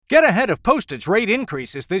Get ahead of postage rate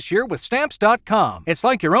increases this year with Stamps.com. It's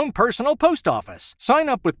like your own personal post office. Sign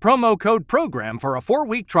up with promo code PROGRAM for a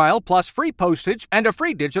 4-week trial plus free postage and a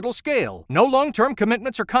free digital scale. No long-term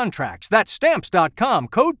commitments or contracts. That's Stamps.com,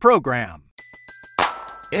 code PROGRAM.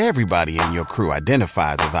 Everybody in your crew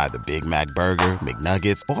identifies as either Big Mac Burger,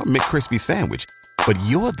 McNuggets, or McCrispy Sandwich. But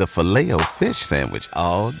you're the Filet-O-Fish Sandwich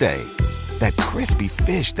all day. That crispy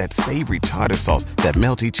fish, that savory tartar sauce, that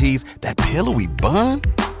melty cheese, that pillowy bun.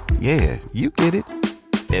 Yeah, you get it.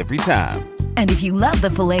 Every time. And if you love the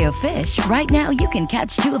Filet-O-Fish, right now you can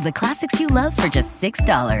catch 2 of the classics you love for just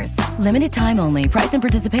 $6. Limited time only. Price and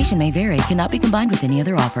participation may vary. Cannot be combined with any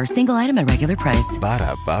other offer. Single item at regular price.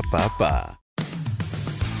 Ba-da-ba-ba-ba.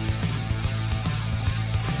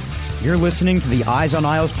 You're listening to the Eyes on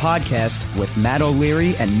Isles podcast with Matt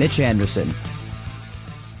O'Leary and Mitch Anderson.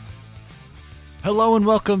 Hello and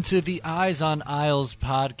welcome to the Eyes on Isles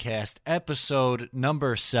podcast, episode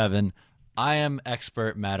number 7. I am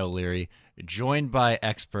expert Matt O'Leary, joined by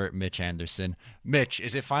expert Mitch Anderson. Mitch,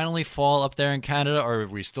 is it finally fall up there in Canada, or are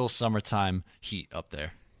we still summertime heat up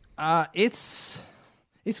there? It's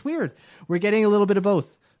weird. We're getting a little bit of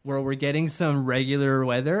both, where we're getting some regular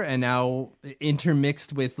weather, and now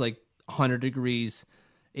intermixed with like 100 degrees.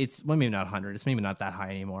 It's, well, maybe not 100. It's maybe not that high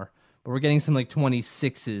anymore, but we're getting some like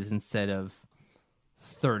 26s instead of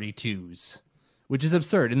 32s, which is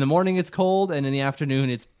absurd. In the morning it's cold, and in the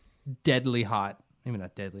afternoon it's deadly hot. Maybe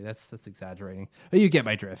not deadly. That's exaggerating. But you get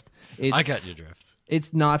my drift. I got your drift.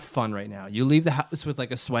 It's not fun right now. You leave the house with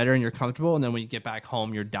like a sweater and you're comfortable, and then when you get back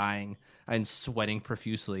home, you're dying and sweating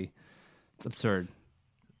profusely. It's absurd.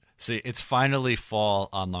 See, it's finally fall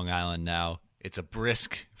on Long Island now. It's a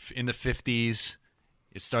brisk in the 50s.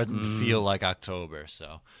 It's starting to feel like October,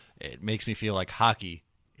 so it makes me feel like hockey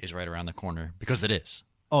is right around the corner, because it is.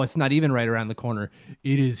 Oh, it's not even right around the corner.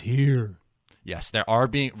 It is here. Yes, there are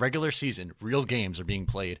being regular season, real games are being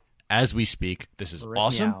played as we speak. This is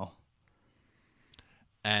awesome. Now.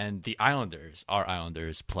 And our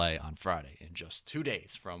Islanders play on Friday in just 2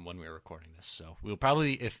 days from when we're recording this. So we'll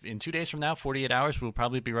probably, if in 2 days from now, 48 hours, we'll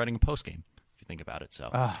probably be writing a post game, if you think about it. So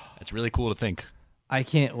it's really cool to think. I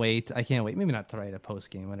can't wait. Maybe not to write a post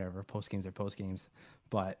game, whatever. Post games are post games.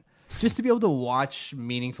 But just to be able to watch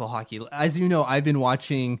meaningful hockey. As you know, I've been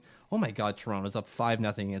watching, oh my God, Toronto's up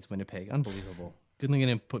 5-0 against Winnipeg. Unbelievable. Good thing I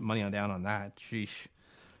didn't put money down on that. Sheesh.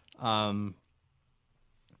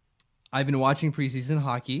 I've been watching preseason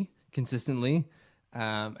hockey consistently,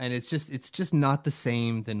 and it's just not the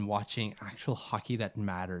same than watching actual hockey that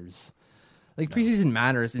matters. Like preseason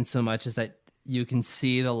matters in so much as that you can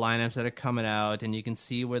see the lineups that are coming out, and you can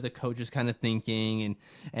see where the coach is kind of thinking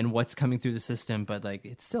and what's coming through the system, but like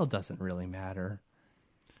it still doesn't really matter.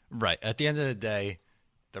 Right. At the end of the day,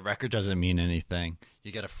 the record doesn't mean anything.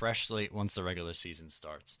 You get a fresh slate once the regular season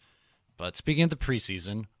starts. But speaking of the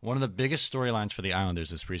preseason, one of the biggest storylines for the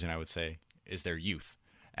Islanders this preseason, I would say, is their youth.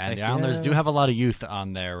 And the Islanders do have a lot of youth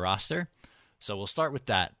on their roster. So we'll start with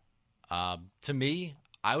that. To me,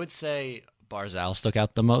 I would say Barzal stuck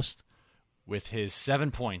out the most with his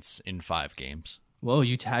 7 points in 5 games. Whoa,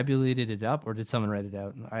 you tabulated it up, or did someone write it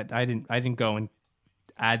out? I didn't go and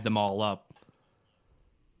add them all up.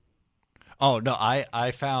 Oh, no,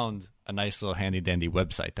 I found a nice little handy-dandy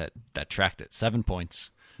website that tracked it. 7 points,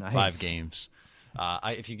 nice. 5 games.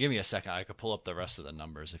 If you give me a second, I could pull up the rest of the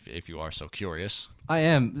numbers if you are so curious. I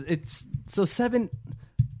am. It's so 7.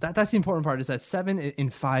 That's the important part, is that 7 in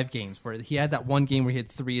 5 games, where he had that one game where he had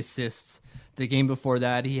 3 assists. The game before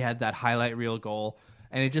that, he had that highlight reel goal.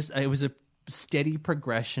 And it was a steady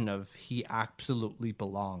progression of he absolutely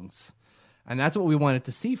belongs. And that's what we wanted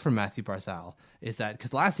to see from Matthew Barzal, is that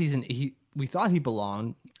because last season we thought he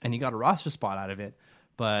belonged and he got a roster spot out of it,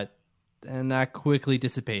 but then that quickly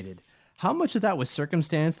dissipated. How much of that was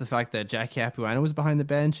circumstance, the fact that Jack Capuano was behind the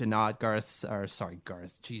bench and not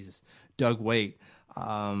Doug Weight,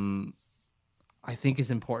 I think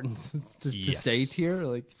is important to state here.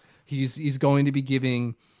 Like he's going to be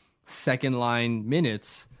giving second line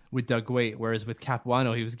minutes with Doug Weight, whereas with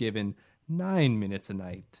Capuano he was given 9 minutes a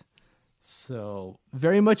night. So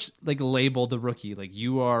very much like labeled the rookie, like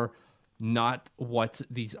you are not what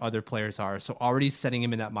these other players are. So already setting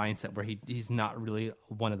him in that mindset where he's not really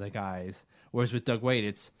one of the guys. Whereas with Doug Weight,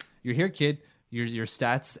 it's you're here, kid. Your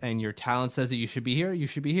stats and your talent says that you should be here. You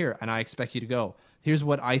should be here, and I expect you to go. Here's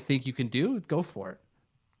what I think you can do. Go for it.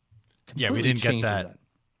 Completely we didn't get that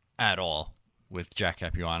at all with Jack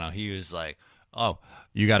Capuano. He was like, oh,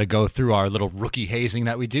 you got to go through our little rookie hazing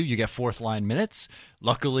that we do. You get fourth line minutes.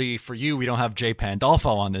 Luckily for you, we don't have Jay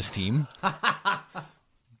Pandolfo on this team.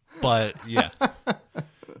 But yeah.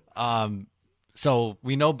 So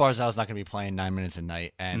we know Barzal's not going to be playing 9 minutes a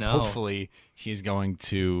night, and hopefully he's going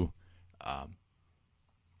to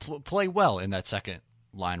play well in that second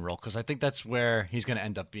line role, because I think that's where he's going to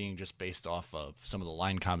end up being, just based off of some of the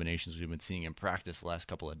line combinations we've been seeing in practice the last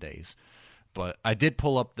couple of days. But I did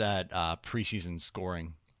pull up that preseason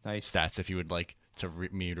scoring stats if you would like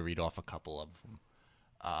me to read off a couple of them.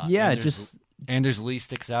 Anders Lee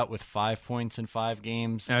sticks out with 5 points in 5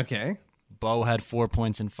 games. Okay. Bo had 4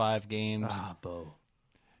 points in 5 games. Bo.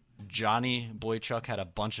 Johnny Boychuk had a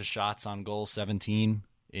bunch of shots on goal, 17.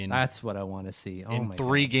 That's what I want to see. Oh, in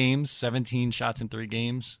 3 games, 17 shots in 3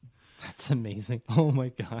 games. That's amazing. Oh, my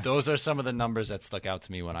God. Those are some of the numbers that stuck out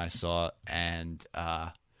to me when I saw it. And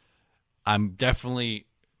I'm definitely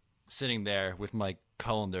sitting there with my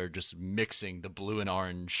colander just mixing the blue and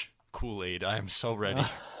orange Kool-Aid. I am so ready.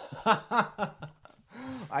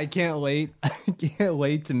 I can't wait. I can't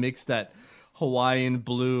wait to mix that Hawaiian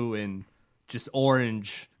blue and just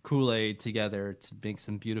orange Kool-Aid together to make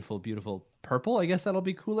some beautiful, beautiful purple. I guess that'll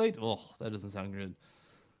be Kool-Aid. Oh, that doesn't sound good.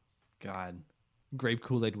 God, grape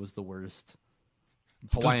Kool-Aid was the worst.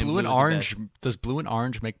 Does blue and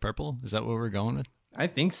orange make purple? Is that what we're going with? I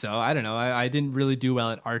think so. I don't know. I didn't really do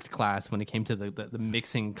well in art class when it came to the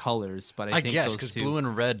mixing colors, but I think guess because blue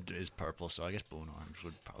and red is purple, so I guess blue and orange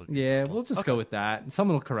would probably be purple. We'll just go with that.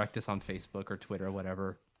 Someone will correct us on Facebook or Twitter or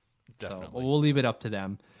whatever. Definitely. So we'll leave it up to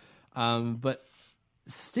them. But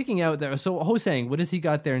sticking out there, so Ho-Sang, what has he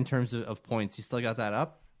got there in terms of points? You still got that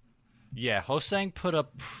up? Yeah, Ho-Sang put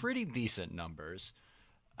up pretty decent numbers.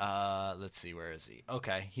 Let's see, where is he?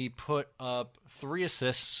 Okay, he put up 3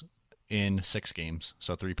 assists in 6 games,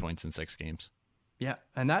 so 3 points in 6 games. Yeah,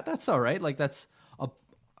 and that's all right. Like that's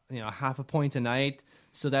half a point a night,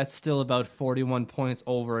 so that's still about 41 points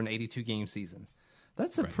over an 82 game season.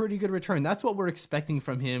 That's a pretty good return. That's what we're expecting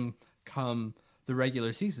from him come the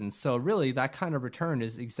regular season. So really, that kind of return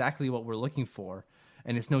is exactly what we're looking for,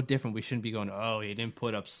 and it's no different. We shouldn't be going, oh, he didn't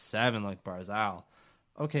put up 7 like Barzal.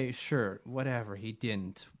 Okay, sure, whatever, he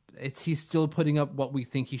didn't. He's still putting up what we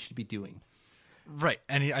think he should be doing. Right,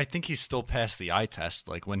 and I think he's still passed the eye test.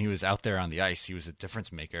 Like when he was out there on the ice, he was a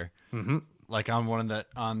difference maker. Mm-hmm. Like on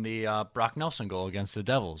the Brock Nelson goal against the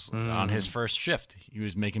Devils on his first shift, he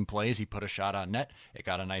was making plays. He put a shot on net. It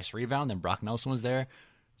got a nice rebound. Then Brock Nelson was there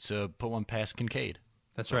to put one past Kincaid.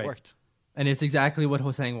 That's right. It worked. And it's exactly what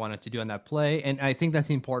Ho-Sang wanted to do on that play. And I think that's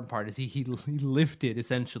the important part is he lifted,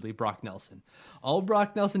 essentially, Brock Nelson. All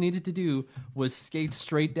Brock Nelson needed to do was skate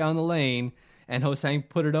straight down the lane, and Ho-Sang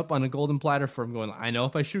put it up on a golden platter for him going, I know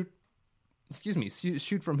if I shoot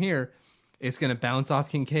from here, it's going to bounce off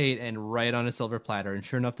Kincaid and right on a silver platter. And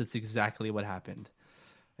sure enough, that's exactly what happened.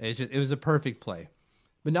 It was a perfect play.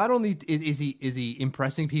 But not only is he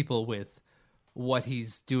impressing people with what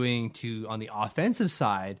he's doing on the offensive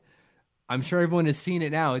side, I'm sure everyone has seen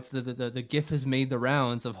it now. It's the GIF has made the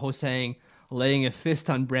rounds of Ho-Sang laying a fist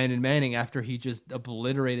on Brandon Manning after he just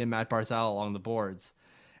obliterated Matt Barzal along the boards.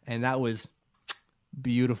 And that was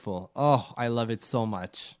beautiful. Oh, I love it so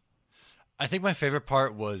much. I think my favorite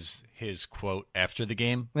part was his quote after the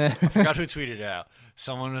game. I forgot who tweeted it out.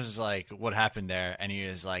 Someone was like, what happened there? And he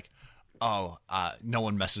was like, no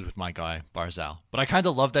one messes with my guy, Barzal. But I kind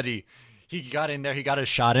of love that he got in there, he got his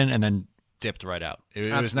shot in, and then dipped right out.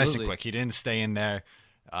 It was nice and quick. He didn't stay in there.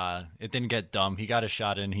 It didn't get dumb. He got a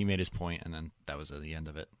shot in, he made his point, and then that was the end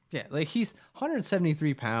of it. Yeah, like he's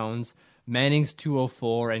 173 pounds, Manning's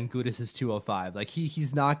 204, and Gudas is 205. Like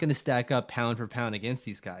he's not going to stack up pound for pound against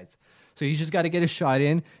these guys. So he's just got to get a shot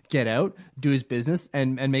in, get out, do his business,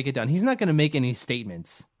 and make it done. He's not going to make any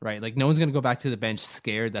statements, right? Like no one's going to go back to the bench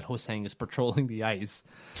scared that Ho-Sang is patrolling the ice.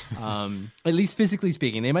 At least physically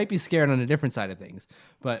speaking. They might be scared on a different side of things.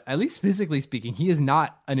 But at least physically speaking, he is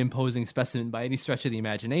not an imposing specimen by any stretch of the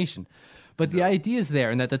imagination. But the idea is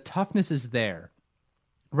there and that the toughness is there,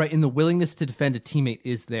 right? And the willingness to defend a teammate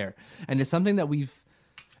is there. And it's something that we've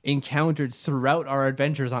encountered throughout our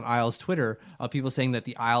adventures on Isles Twitter of people saying that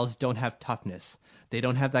the Isles don't have toughness. They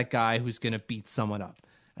don't have that guy who's going to beat someone up.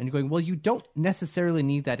 And you're going, well, you don't necessarily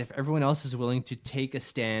need that if everyone else is willing to take a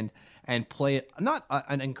stand and play not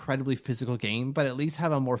an incredibly physical game, but at least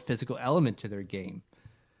have a more physical element to their game,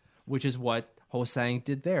 which is what Ho-Sang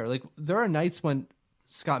did there. Like there are nights when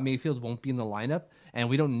Scott Mayfield won't be in the lineup and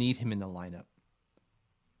we don't need him in the lineup.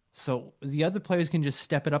 So the other players can just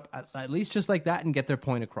step it up at least just like that and get their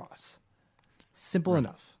point across. Simple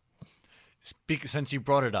enough. Since you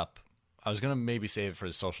brought it up, I was going to maybe save it for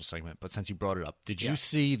the social segment, but since you brought it up, did you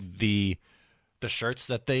see the shirts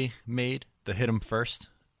that they made, the Hit 'em First?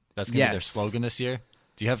 That's going to be their slogan this year.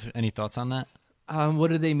 Do you have any thoughts on that? What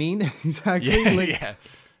do they mean exactly? Yeah.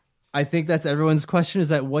 I think that's everyone's question. Is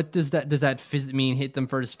that what does that mean? Hit them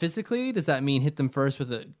first physically? Does that mean hit them first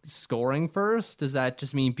with a scoring first? Does that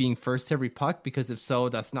just mean being first to every puck? Because if so,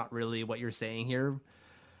 that's not really what you're saying here.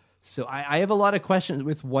 So I have a lot of questions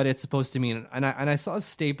with what it's supposed to mean, and I saw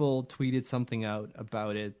Staple tweeted something out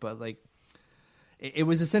about it, but like it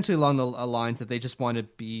was essentially along the lines that they just want to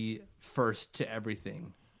be first to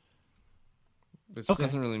everything, which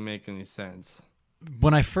doesn't really make any sense.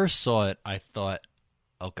 When I first saw it, I thought,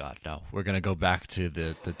 oh God, no, we're going to go back to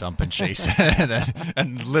the dump and chase.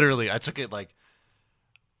 and literally, I took it like,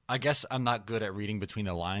 I guess I'm not good at reading between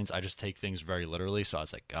the lines. I just take things very literally. So I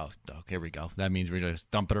was like, oh, here we go. That means we're going to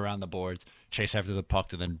dump it around the boards, chase after the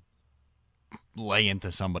puck, and then lay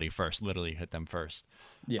into somebody first, literally hit them first.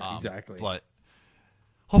 Yeah, exactly. But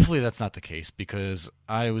hopefully that's not the case, because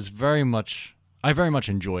I very much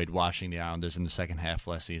enjoyed watching the Islanders in the second half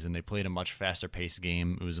last season. They played a much faster paced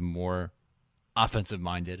game. It was more offensive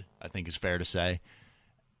minded, I think is fair to say.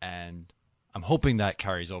 And I'm hoping that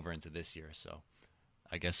carries over into this year. So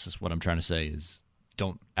I guess what I'm trying to say is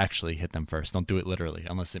don't actually hit them first. Don't do it literally,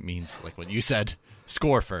 unless it means, like what you said,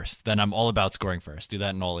 score first. Then I'm all about scoring first. Do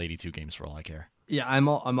that in all 82 games for all I care. Yeah, I'm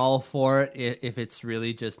all for it if it's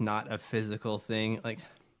really just not a physical thing. Like,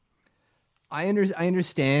 I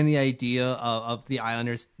understand the idea of the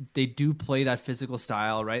Islanders. They do play that physical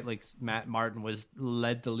style, right? Like Matt Martin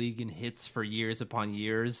led the league in hits for years upon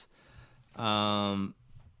years. And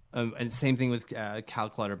same thing with Cal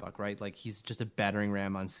Clutterbuck, right? Like he's just a battering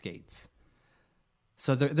ram on skates.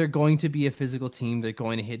 So they're going to be a physical team. They're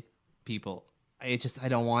going to hit people. I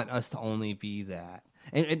don't want us to only be that.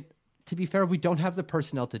 And to be fair, we don't have the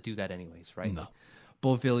personnel to do that anyways, right? No. Like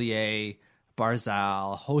Beauvillier,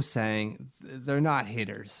 Barzal, Ho-Sang, they're not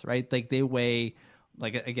hitters, right? Like they weigh,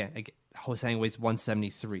 again, Ho-Sang weighs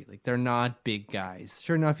 173. Like they're not big guys.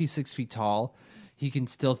 Sure enough, he's 6 feet tall. He can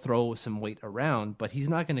still throw some weight around, but he's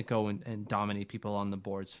not going to go and dominate people on the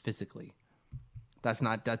boards physically. That's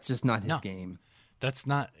just not his game. That's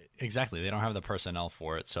not exactly. They don't have the personnel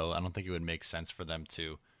for it, so I don't think it would make sense for them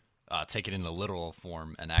to take it in the literal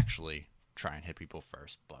form and actually try and hit people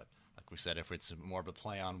first. But like we said, if it's more of a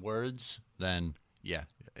play on words, then yeah,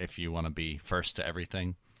 if you want to be first to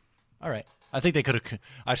everything, all right. I think they could have.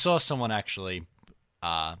 I saw someone actually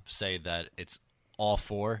say that it's all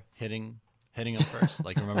for hitting them first.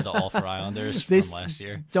 Like, remember the All for Islanders from last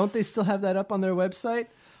year? Don't they still have that up on their website?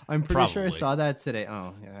 I'm pretty Probably. sure I saw that today.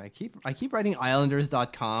 Oh, yeah. I keep writing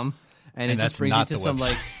islanders.com and it just brings me to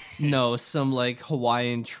some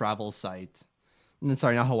Hawaiian travel site.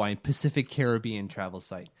 Sorry, not Hawaiian, Pacific Caribbean travel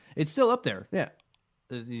site. It's still up there. Yeah.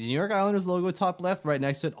 The New York Islanders logo top left, right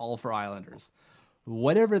next to it, All for Islanders.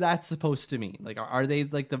 Whatever that's supposed to mean. Like, are they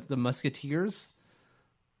like the Musketeers?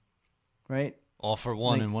 Right? All for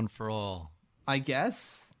one and one for all. I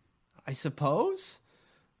guess. I suppose.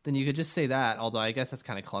 Then you could just say that, although I guess that's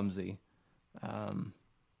kind of clumsy.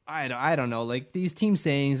 I don't know. Like, these team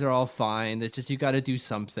sayings are all fine. It's just you got to do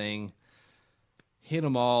something. Hit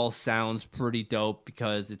them all sounds pretty dope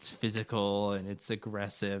because it's physical and it's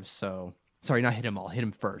aggressive. So, sorry, not hit them all. Hit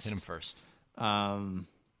them first. Hit them first.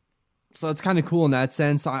 So it's kind of cool in that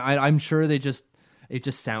sense. I'm sure it just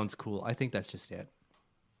sounds cool. I think that's just it.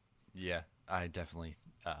 Yeah, I definitely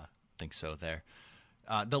think so there.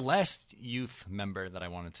 The last youth member that I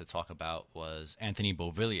wanted to talk about was Anthony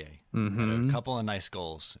Beauvillier. Had a couple of nice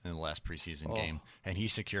goals in the last preseason game, and he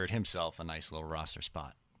secured himself a nice little roster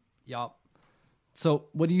spot. Yup. So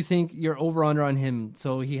what do you think your over-under on him?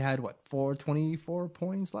 So he had, 24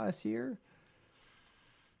 points last year?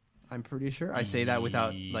 I'm pretty sure. I say that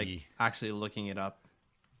without actually looking it up.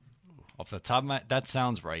 Off the top of my... That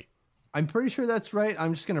sounds right. I'm pretty sure that's right.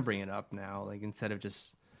 I'm just going to bring it up now, instead of just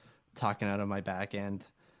talking out of my back end.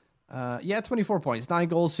 24 points, 9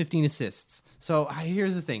 goals, 15 assists. So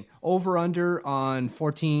here's the thing. Over-under on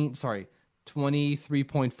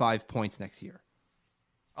 23.5 points next year.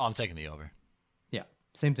 Oh, I'm taking the over. Yeah,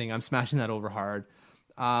 same thing. I'm smashing that over hard.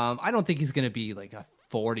 I don't think he's going to be like a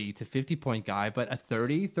 40 to 50 point guy, but a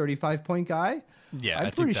 30, 35 point guy. Yeah,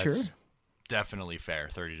 I'm pretty sure. Definitely fair,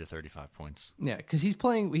 30 to 35 points. Yeah, because he's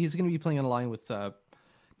going to be playing on a line with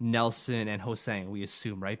Nelson and Ho-Sang, we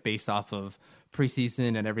assume, right? Based off of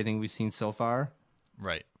preseason and everything we've seen so far.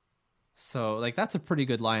 Right. So, that's a pretty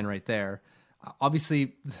good line right there.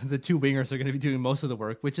 Obviously, the two wingers are going to be doing most of the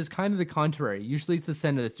work, which is kind of the contrary. Usually it's the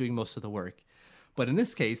center that's doing most of the work. But in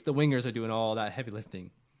this case, the wingers are doing all that heavy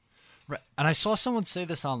lifting. Right. And I saw someone say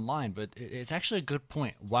this online, but it's actually a good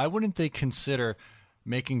point. Why wouldn't they consider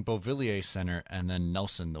making Beauvillier center and then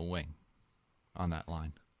Nelson the wing on that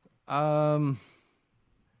line?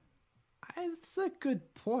 It's a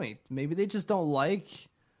good point. Maybe they just don't like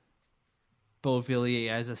Beauvillier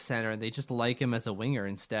as a center, and they just like him as a winger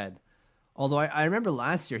instead. Although I remember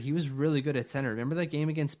last year, he was really good at center. Remember that game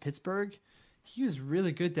against Pittsburgh? He was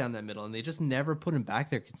really good down that middle, and they just never put him back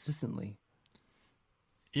there consistently.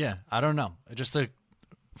 Yeah, I don't know. Just a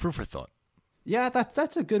food for thought. Yeah,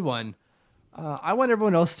 that's a good one. I want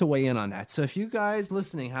everyone else to weigh in on that. So if you guys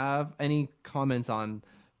listening have any comments on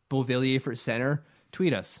Beauvillier for center,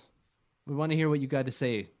 tweet us. We want to hear what you got to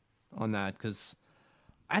say on that, because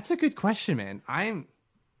that's a good question, man. I'm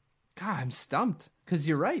stumped, because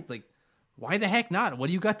you're right. Like, why the heck not? What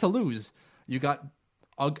do you got to lose? You got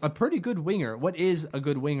a pretty good winger. What is a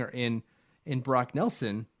good winger in Brock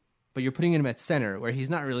Nelson? But you're putting him at center, where he's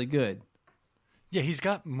not really good. Yeah, he's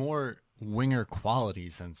got more winger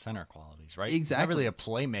qualities than center qualities, right? Exactly. He's not really a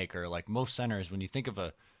playmaker like most centers. When you think of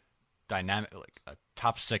a dynamic, like a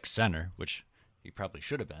top 6 center, which he probably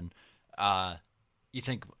should have been, you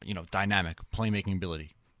think, dynamic playmaking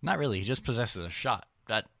ability. Not really. He just possesses a shot.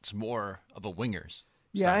 That's more of a winger's.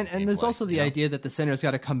 Yeah, and there's also the idea that the center's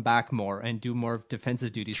got to come back more and do more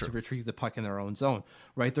defensive duties to retrieve the puck in their own zone,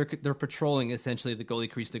 right? They're patrolling essentially the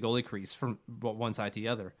goalie crease to goalie crease from one side to the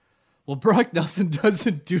other. Well, Brock Nelson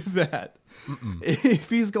doesn't do that. If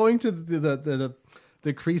he's going to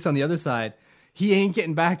the crease on the other side, he ain't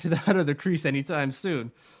getting back to that other crease anytime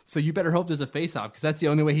soon. So you better hope there's a face-off, because that's the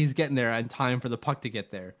only way he's getting there in time for the puck to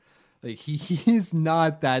get there. Like he's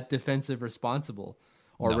not that defensive responsible.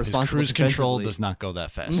 Or responsible his cruise control does not go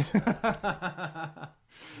that fast.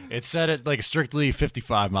 It's set at like strictly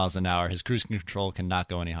 55 miles an hour. His cruise control cannot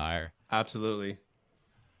go any higher. Absolutely.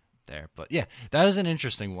 There, but yeah, that is an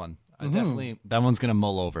interesting one. Definitely, that one's gonna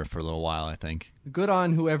mull over for a little while, I think. Good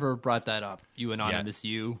on whoever brought that up. You anonymous,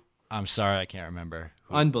 you. I'm sorry, I can't remember.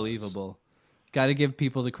 Unbelievable. Got to give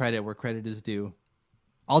people the credit where credit is due.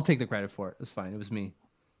 I'll take the credit for it. It's fine. It was me.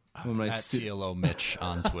 At CLO Mitch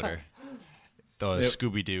on Twitter. The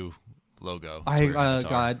Scooby-Doo logo.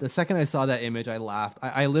 God, the second I saw that image, I laughed.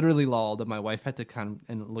 I literally lolled, and my wife had to come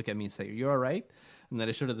and look at me and say, "Are you all right?" And then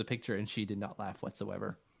I showed her the picture, and she did not laugh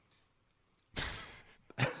whatsoever.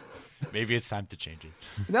 Maybe it's time to change it.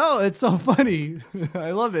 No, it's so funny. I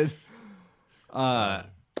love it.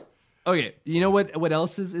 Okay, you know what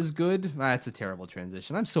else is good? That's a terrible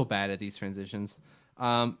transition. I'm so bad at these transitions.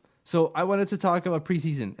 So I wanted to talk about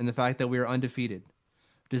preseason and the fact that we are undefeated.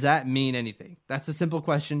 Does that mean anything? That's a simple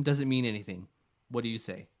question. Does it mean anything? What do you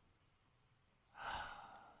say?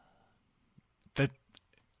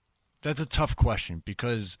 That's a tough question,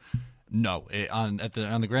 because no, on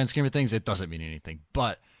the grand scheme of things, it doesn't mean anything.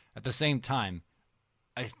 But at the same time,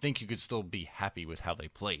 I think you could still be happy with how they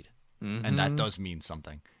played, and that does mean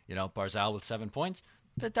something. Barzal with 7 points,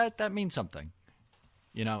 that means something.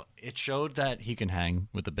 It showed that he can hang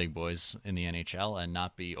with the big boys in the NHL and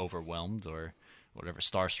not be overwhelmed or whatever,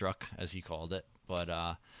 starstruck, as he called it.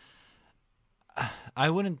 But I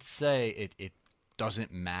wouldn't say it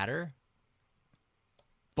doesn't matter.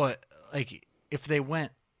 But, like, if the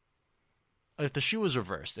shoe was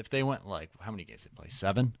reversed, if they went, like, how many games did they play?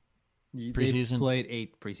 7 preseason? They played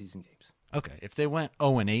 8 preseason games. Okay. If they went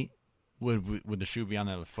 0-8, would the shoe be on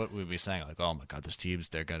the other foot? Would we be saying, like, oh, my God, this team's,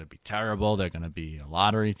 they're going to be terrible. They're going to be a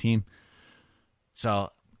lottery team.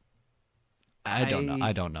 So I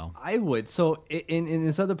don't know. I would. So in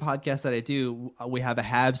this other podcast that I do, we have a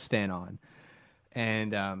Habs fan on.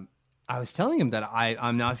 And I was telling him that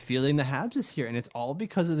I'm not feeling the Habs this year. And it's all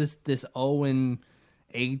because of this 0-8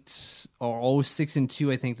 or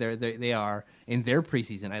 0-6-2, I think they are in their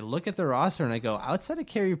preseason. I look at their roster and I go, outside of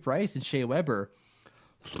Carey Price and Shea Weber,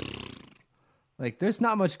 like, there's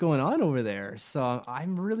not much going on over there. So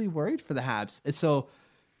I'm really worried for the Habs. And so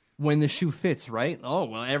when the shoe fits, right? Oh,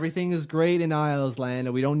 well, everything is great in Isles land,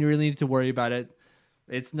 and we don't really need to worry about it.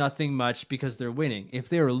 It's nothing much because they're winning. If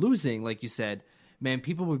they were losing, like you said, man,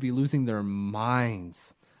 people would be losing their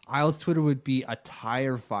minds. Isles Twitter would be a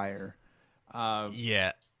tire fire.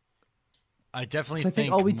 Yeah. I definitely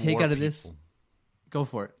think all we take out of this... Go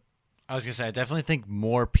for it. I was going to say, I definitely think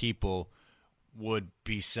more people would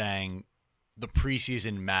be saying the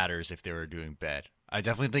preseason matters if they were doing bad. I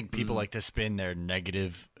definitely think people like to spin their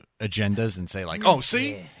negative agendas and say, like, oh,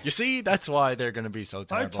 see? Yeah. You see? That's why they're going to be so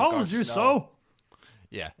terrible. I told you so.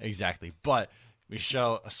 Yeah, exactly. But we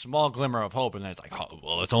show a small glimmer of hope, and then it's like, oh,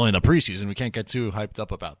 well, it's only the preseason. We can't get too hyped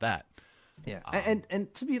up about that. Yeah,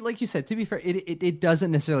 and to be, like you said, to be fair, it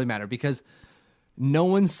doesn't necessarily matter, because no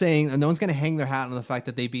one's going to hang their hat on the fact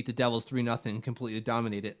that they beat the Devils 3-0, completely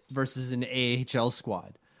dominated, versus an AHL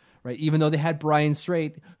squad. Right, even though they had Brian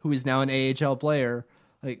Straight, who is now an AHL player,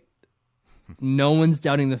 like, no one's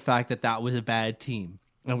doubting the fact that was a bad team,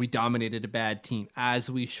 and we dominated a bad team, as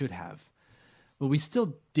we should have. but we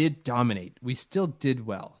still did dominate. We still did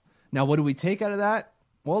well. Now, what do we take out of that?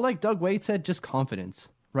 Well, like Doug Wade said, just confidence,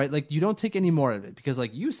 right? Like, you don't take any more of it because,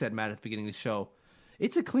 like you said, Matt, at the beginning of the show,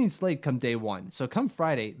 it's a clean slate come day one. So come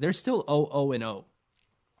Friday, they're still 0-0,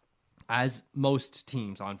 as most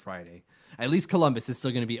teams on Friday. At least Columbus is still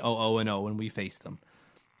going to be 0-0 when we face them.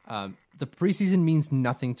 The preseason means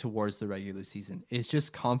nothing towards the regular season. It's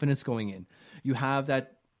just confidence going in. You have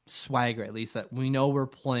that swagger, at least, that we know we're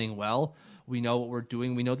playing well. We know what we're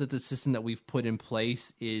doing. We know that the system that we've put in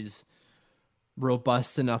place is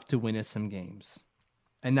robust enough to win us some games.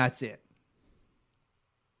 And that's it.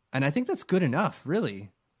 And I think that's good enough, really.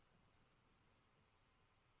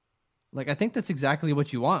 Like, I think that's exactly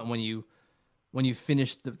what you want when you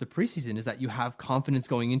finish the preseason, is that you have confidence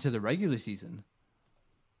going into the regular season.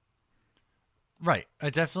 Right. I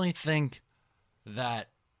definitely think that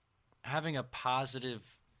having a positive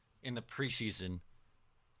in the preseason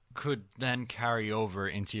could then carry over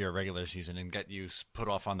into your regular season and get you put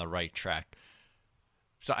off on the right track.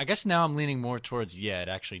 So I guess now I'm leaning more towards, it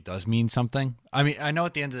actually does mean something. I mean, I know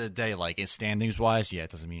at the end of the day, like, standings-wise,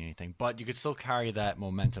 it doesn't mean anything. But you could still carry that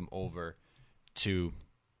momentum over to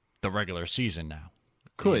the regular season now.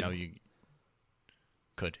 Could.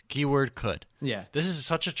 Could. Keyword could. Yeah. This is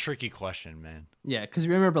such a tricky question, man. Yeah, because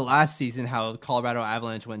remember last season how Colorado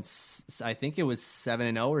Avalanche went, I think it was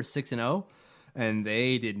 7-0 or 6-0, and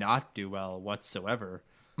they did not do well whatsoever.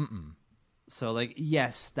 So, like,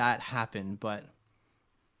 yes, that happened, but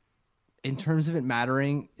in terms of it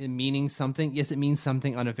mattering, it meaning something, yes, it means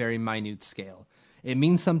something on a very minute scale. It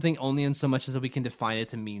means something only in so much as that we can define it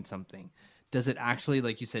to mean something. Does it actually,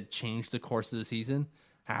 like you said, change the course of the season?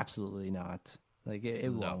 Absolutely not. Like,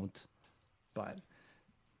 it won't. But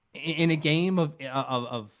in a game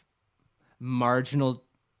of marginal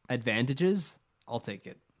advantages, I'll take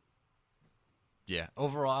it. Yeah.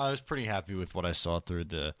 Overall, I was pretty happy with what I saw through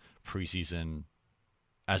the preseason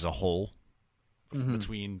as a whole.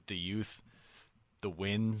 Between the youth, the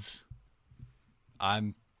wins, I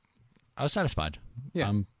was satisfied. Yeah.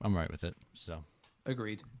 I'm right with it. So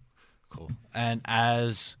Agreed. Cool. And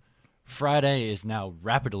as Friday is now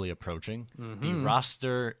rapidly approaching, the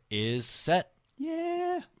roster is set.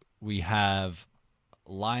 Yeah. We have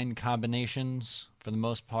line combinations for the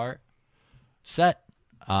most part set.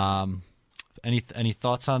 Any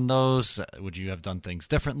thoughts on those? Would you have done things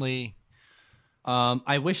differently?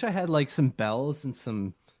 I wish I had like some bells and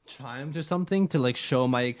some chimes or something to like show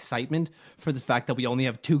my excitement for the fact that we only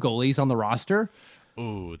have 2 goalies on the roster.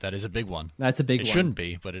 Ooh, that is a big one. That's a big one. It shouldn't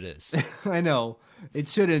be, but it is. I know. It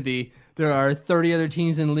shouldn't be. There are 30 other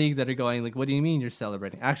teams in the league that are going like, what do you mean you're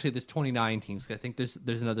celebrating? Actually, there's 29 teams. I think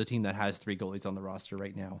there's another team that has 3 goalies on the roster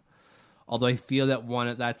right now. Although I feel that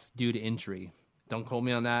one that's due to injury. Don't quote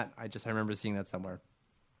me on that. I remember seeing that somewhere.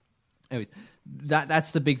 Anyways,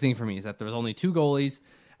 that's the big thing for me, is that there's only 2 goalies,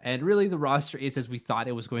 and really the roster is as we thought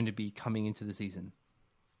it was going to be coming into the season.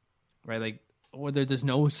 Right? Like, whether there's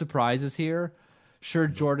no surprises here. Sure,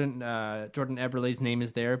 Jordan Eberle's name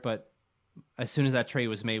is there, but as soon as that trade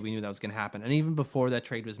was made, we knew that was going to happen. And even before that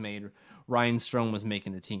trade was made, Ryan Strome was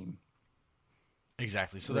making the team.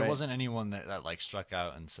 Exactly. So there wasn't anyone that like struck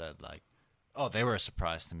out and said like, oh, they were a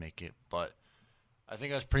surprise to make it. But I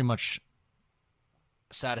think I was pretty much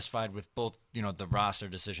satisfied with both, the roster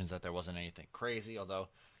decisions, that there wasn't anything crazy, although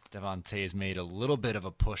Devon Toews made a little bit of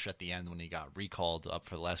a push at the end when he got recalled up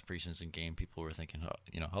for the last preseason game. People were thinking,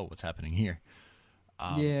 what's happening here?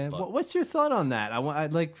 What's your thought on that?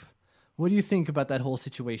 What do you think about that whole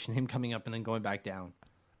situation, him coming up and then going back down?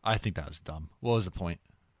 I think that was dumb. What was the point?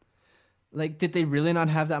 Like, did they really not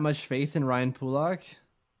have that much faith in Ryan Pulock?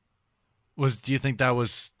 Do you think that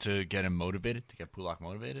was to get him motivated, to get Pulock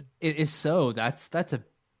motivated? It is so. That's a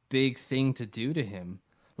big thing to do to him.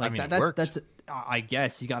 Like, it worked. I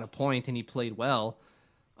guess he got a point and he played well.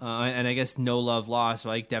 And I guess no love lost.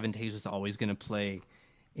 Like, Devon Toews was always going to play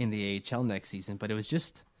in the AHL next season, but it was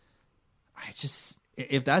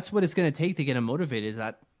if that's what it's going to take to get him motivated, is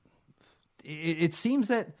that it seems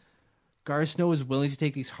that Garth Snow is willing to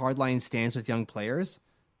take these hardline stands with young players,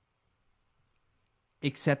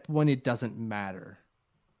 except when it doesn't matter.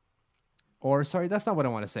 Or, sorry, that's not what I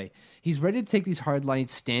want to say. He's ready to take these hardline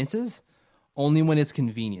stances only when it's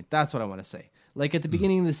convenient. That's what I want to say. Like at the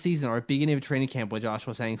beginning of the season or at the beginning of training camp when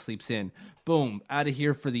Joshua Sang sleeps in. Boom, out of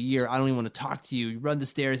here for the year. I don't even want to talk to you. You run the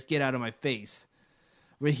stairs, get out of my face.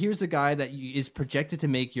 Where here's a guy that is projected to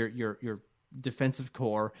make your defensive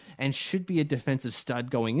core and should be a defensive stud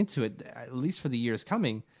going into it, at least for the years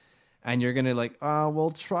coming. And you're going to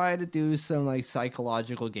we'll try to do some like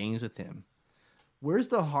psychological games with him. Where's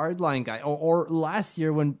the hardline guy? Or last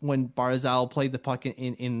year when Barzal played the puck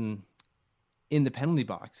in in the penalty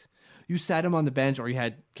box. You sat him on the bench, or you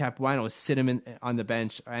had Capuano sit him on the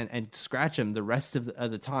bench and scratch him the rest of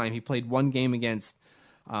the time. He played one game against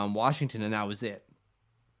Washington, and that was it.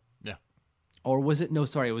 Yeah. Or was it? No,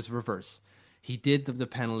 sorry, it was reverse. He did the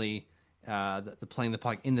penalty, the playing the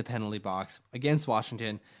puck in the penalty box against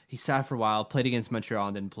Washington. He sat for a while, played against Montreal,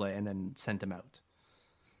 and didn't play, and then sent him out.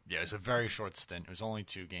 Yeah, it was a very short stint. It was only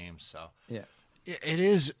 2 games, so yeah, it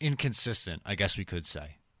is inconsistent, I guess we could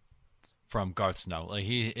say, from Garth Snow. Like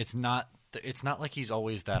it's not like he's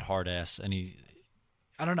always that hard ass, and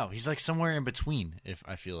I don't know, he's like somewhere in between. If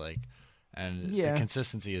I feel like, and the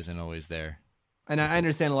consistency isn't always there. And I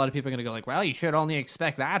understand a lot of people are going to go like, well, you should only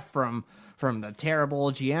expect that from the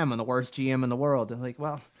terrible GM and the worst GM in the world. And like,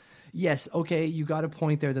 well, yes, okay, you got a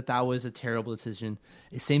point there that was a terrible decision.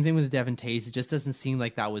 Same thing with Devin Taves. It just doesn't seem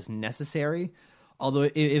like that was necessary. Although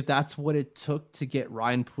if that's what it took to get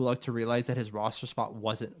Ryan Pulock to realize that his roster spot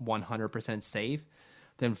wasn't 100% safe,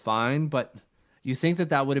 then fine. But you think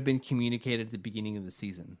that would have been communicated at the beginning of the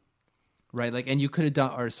season, right? Like, and you could have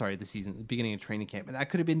done, the beginning of training camp, and that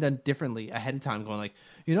could have been done differently ahead of time, going like,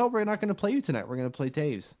 we're not going to play you tonight. We're going to play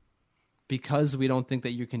Taves because we don't think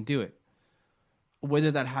that you can do it.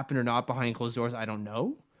 Whether that happened or not behind closed doors, I don't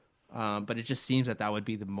know. But it just seems that would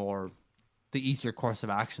be the easier course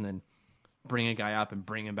of action than bring a guy up and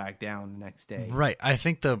bring him back down the next day. Right. I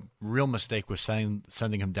think the real mistake was sending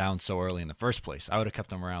him down so early in the first place. I would have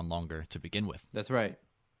kept him around longer to begin with. That's right.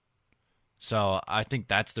 So I think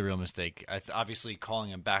that's the real mistake. Obviously, calling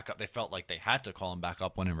him back up, they felt like they had to call him back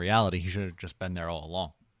up when in reality he should have just been there all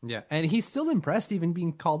along. Yeah, and he's still impressed even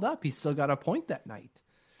being called up. He still got a point that night.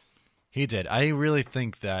 He did. I really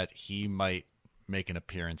think that he might make an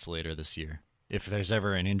appearance later this year. If there's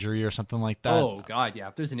ever an injury or something like that. Oh, God, yeah.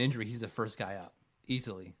 If there's an injury, he's the first guy up.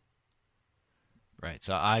 Easily. Right.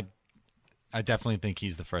 So I definitely think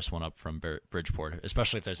he's the first one up from Bridgeport,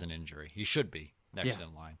 especially if there's an injury. He should be next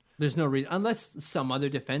in line. There's no reason, unless some other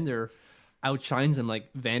defender outshines him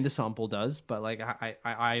like Van de Sompel does. But like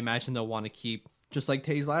I imagine they'll want to keep, just like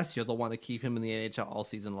Taves last year, they'll want to keep him in the NHL all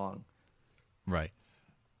season long. Right.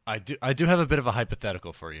 I do have a bit of a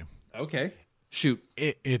hypothetical for you. Okay. Shoot.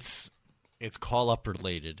 It's call-up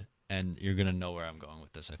related, and you're going to know where I'm going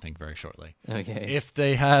with this, I think, very shortly. Okay. If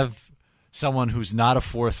they have someone who's not a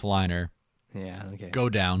fourth liner go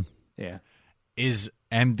down, is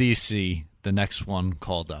MDC the next one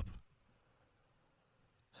called up?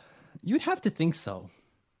 You'd have to think so,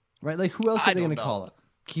 right? Like, who else are they going to call up?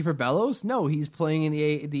 Kiefer Bellows? No, he's playing in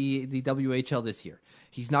the WHL this year.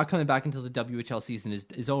 He's not coming back until the WHL season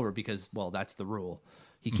is over because, well, that's the rule.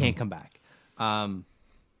 He can't come back.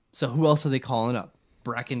 So who else are they calling up?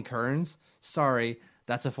 Brecken Kearns? Sorry,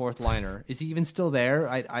 that's a fourth liner. Is he even still there?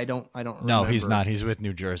 I don't remember. No, he's not. He's with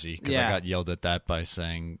New Jersey because I got yelled at that by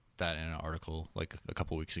saying that in an article like a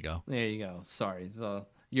couple weeks ago. There you go. Sorry. Well,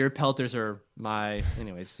 your Pelters are my...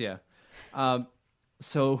 Anyways, yeah.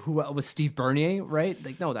 So who was Steve Bernier, right?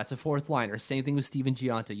 Like, no, that's a fourth liner. Same thing with Steven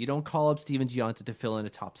Giunta. You don't call up Steven Giunta to fill in a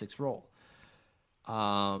top 6 role.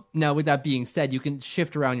 Now, with that being said, you can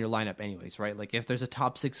shift around your lineup anyways, right? Like, if there's a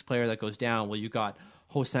top 6 player that goes down, well, you got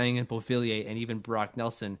Hosang and Beauvillier and even Brock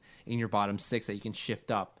Nelson in your bottom 6 that you can shift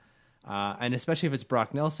up. And especially if it's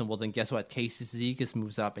Brock Nelson, well, then guess what? Casey Cizikas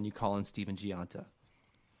moves up and you call in Steven Giunta.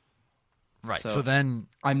 Right. So then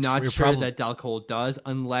I'm not sure that Dal Colle does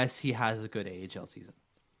unless he has a good AHL season.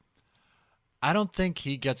 I don't think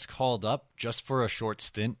he gets called up just for a short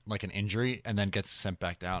stint, like an injury, and then gets sent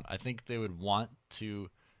back down. I think they would want to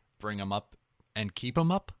bring him up and keep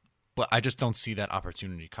him up, but I just don't see that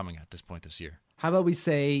opportunity coming at this point this year. How about we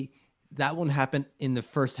say that won't happen in the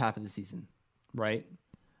first half of the season, right?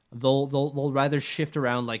 They'll rather shift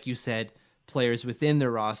around, like you said, players within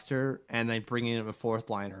their roster and then bring in a fourth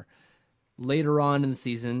liner. Later on in the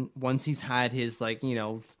season, once he's had his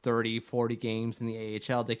 30, 40 games in the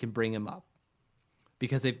AHL, they can bring him up.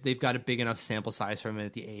 Because they've got a big enough sample size for him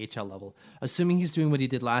at the AHL level. Assuming he's doing what he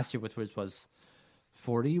did last year, which was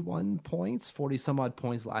 41 points, 40 some odd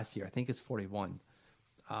points last year. I think it's 41.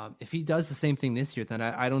 If he does the same thing this year, then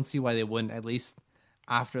I don't see why they wouldn't, at least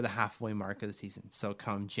after the halfway mark of the season. So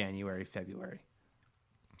come January, February.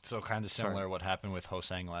 So kind of similar to what happened with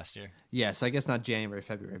Hosang last year? Yeah, so I guess not January,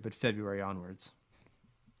 February, but February onwards.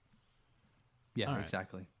 Yeah, right.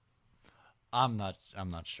 Exactly. I'm not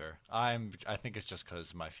sure. I think it's just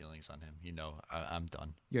because my feelings on him. I'm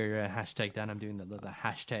done. You're a hashtag done. I'm doing the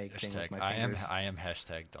hashtag thing with my fingers. I am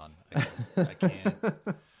hashtag done. I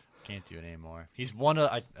can't do it anymore. He's one of.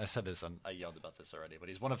 I said this. I yelled about this already, but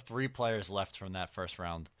he's one of 3 players left from that first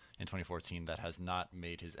round in 2014 that has not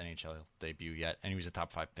made his NHL debut yet, and he was a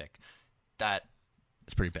top 5 pick. That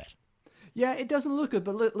is pretty bad. Yeah, it doesn't look good,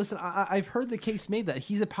 but listen, I've heard the case made that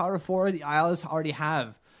he's a power forward. The Isles already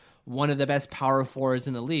have one of the best power forwards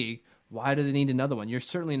in the league. Why do they need another one? You're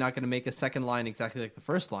certainly not going to make a second line exactly like the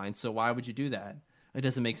first line, so why would you do that? It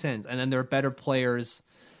doesn't make sense. And then there are better players,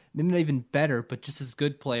 maybe not even better, but just as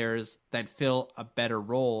good players that fill a better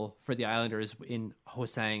role for the Islanders in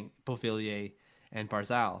Ho-Sang, Beauvillier, and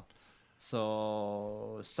Barzal.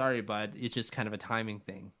 So, sorry, bud. It's just kind of a timing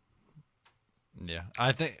thing. Yeah,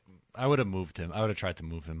 I think I would have moved him. I would have tried to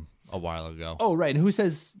move him a while ago. Oh, right. And who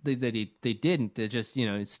says they didn't? They just,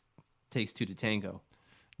 it takes two to tango.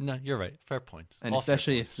 No, you're right. Fair point. And All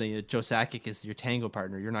especially if Joe Sakic is your tango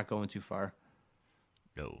partner, you're not going too far.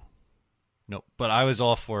 No. But I was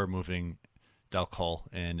all for moving Del Cole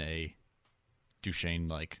in a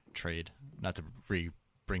Duchesne-like trade. Not to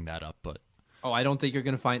bring that up, but... Oh, I don't think you're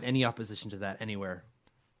going to find any opposition to that anywhere.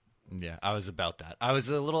 Yeah, I was about that. I was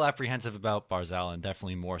a little apprehensive about Barzal, and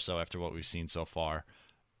definitely more so after what we've seen so far.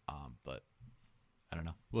 But I don't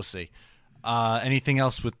know. We'll see. Anything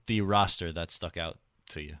else with the roster that stuck out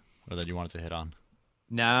to you, or that you wanted to hit on?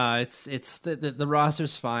 No, it's the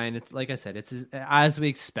roster's fine. It's like I said, it's as we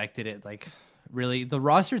expected it. Like, really, the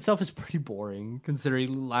roster itself is pretty boring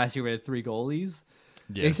considering last year we had 3 goalies.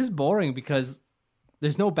 Yeah. It's just boring because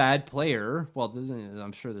there's no bad player. Well,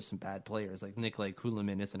 I'm sure there's some bad players. Like Nikolai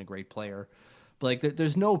Kulemin isn't a great player. But like,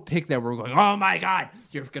 there's no pick that we're going, oh my God,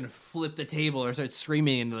 you're going to flip the table or start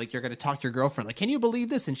screaming and like you're going to talk to your girlfriend. Like, can you believe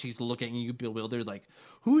this? And she's looking at you bewildered like,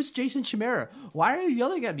 who's Jason Chimera? Why are you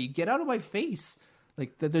yelling at me? Get out of my face.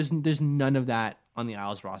 Like, there's none of that on the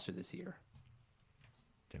Isles roster this year.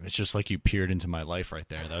 Damn, it's just like you peered into my life right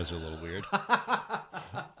there. That was a little weird.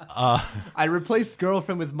 I replaced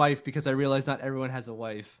girlfriend with wife because I realized not everyone has a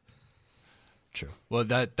wife. True. Well,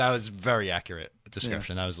 that was very accurate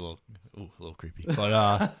description. Yeah. That was a little creepy.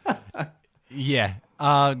 But yeah,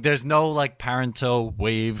 there's no like Parenteau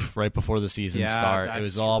wave right before the season start. It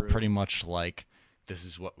was all pretty much like this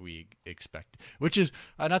is what we expect, which is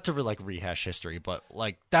not to rehash history, but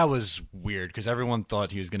like that was weird because everyone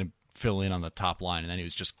thought he was going to fill in on the top line, and then he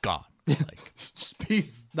was just gone. Like, just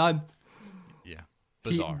peace, none. Yeah,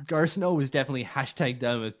 bizarre. Garceau was definitely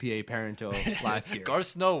 #done with PA Parenteau last year.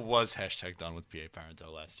 Garceau was #done with PA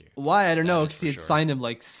Parenteau last year. Why? I don't know, because he had signed him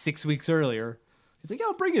like 6 weeks earlier. He's like, yeah,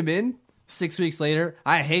 I'll bring him in. 6 weeks later,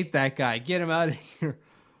 I hate that guy. Get him out of here.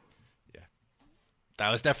 Yeah.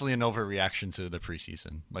 That was definitely an overreaction to the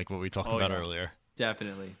preseason, like what we talked about earlier.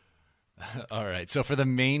 Definitely. All right, so for the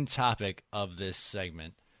main topic of this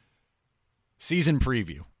segment, season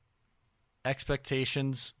preview.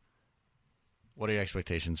 Expectations. What are your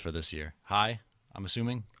expectations for this year? High, I'm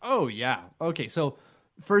assuming? Oh, yeah. Okay, so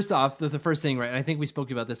first off, the first thing, right, and I think we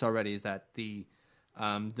spoke about this already, is that the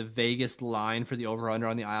Vegas line for the over-under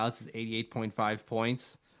on the Isles is 88.5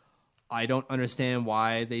 points. I don't understand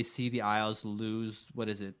why they see the Isles lose,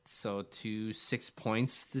 6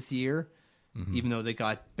 points this year, even though they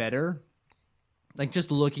got better. Like,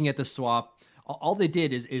 just looking at the swap, all they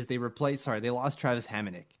did is they lost Travis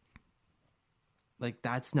Hamonic. Like,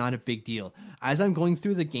 that's not a big deal. As I'm going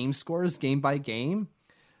through the game scores game by game,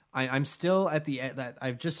 I'm still at the end.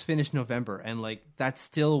 I've just finished November, and like that's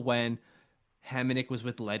still when Hamonic was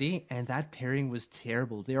with Leddy, and that pairing was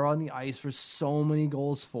terrible. They were on the ice for so many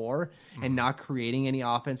goals for and not creating any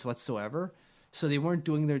offense whatsoever. So they weren't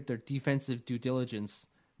doing their defensive due diligence,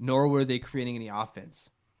 nor were they creating any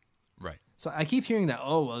offense. Right. So I keep hearing that,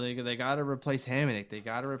 oh, well, they got to replace Hamonic. They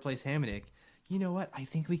got to replace Hamonic. You know what? I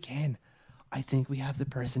think we can. I think we have the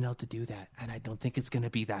personnel to do that, and I don't think it's going to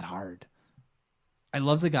be that hard. I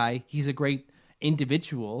love the guy. He's a great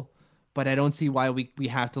individual, but I don't see why we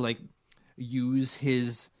have to, like, use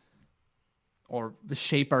his or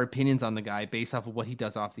shape our opinions on the guy based off of what he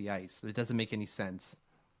does off the ice. It doesn't make any sense.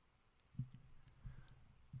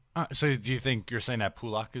 So do you think you're saying that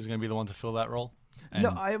Pulock is going to be the one to fill that role? No,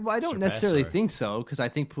 I don't necessarily think so, because I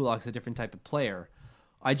think Pulock's a different type of player.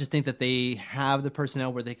 I just think that they have the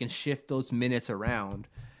personnel where they can shift those minutes around,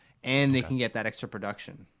 and they can get that extra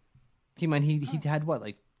production. Keep in mind, he had,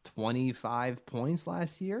 25 points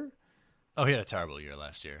last year? Oh, he had a terrible year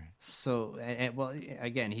last year. So, well,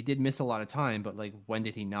 again, he did miss a lot of time, but, like, when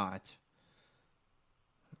did he not?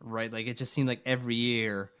 Right? Like, it just seemed like every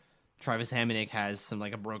year Travis Hamonic has some,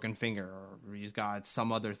 like, a broken finger, or he's got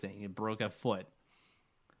some other thing. He broke a foot.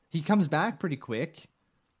 He comes back pretty quick.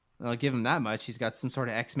 I'll give him that much. He's got some sort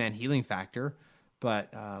of X-Man healing factor,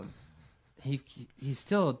 but he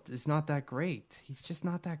still is not that great. He's just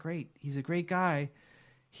not that great. He's a great guy.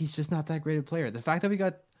 He's just not that great a player. The fact that we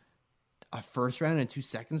got a first round and 2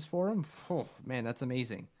 seconds for him, oh, man, that's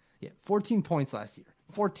amazing. Yeah, 14 points last year.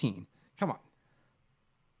 14. Come on.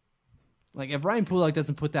 Like, if Ryan Pulock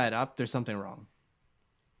doesn't put that up, there's something wrong.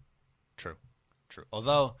 True.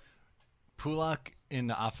 Although Pulock in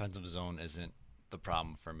the offensive zone isn't the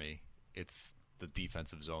problem for me. It's the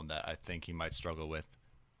defensive zone that I think he might struggle with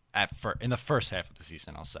in the first half of the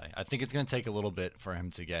season, I'll say. I think it's going to take a little bit for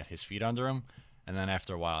him to get his feet under him, and then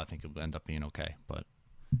after a while I think he'll end up being okay. But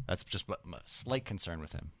that's just a slight concern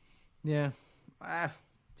with him. Yeah.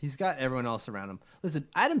 He's got everyone else around him. Listen,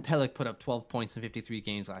 Adam Pelech put up 12 points in 53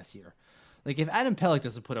 games last year. Like, if Adam Pelech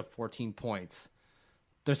doesn't put up 14 points,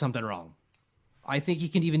 there's something wrong. I think he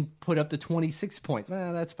can even put up to 26 points.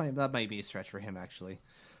 Well, that's fine. That might be a stretch for him, actually.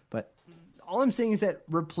 But all I'm saying is that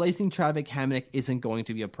replacing Travis Hamonic isn't going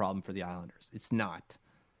to be a problem for the Islanders. It's not.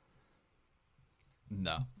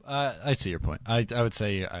 No. I see your point. I would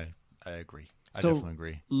say I agree. I definitely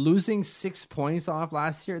agree. Losing 6 points off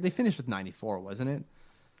last year, they finished with 94, wasn't it?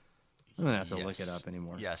 I'm going to have to look it up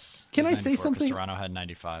anymore. Yes. Can I say something? Toronto had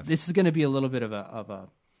 95. This is going to be a little bit of a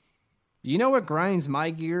you know what grinds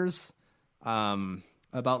my gears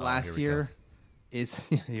about last year is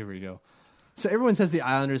here we go. So everyone says the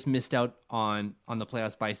Islanders missed out on the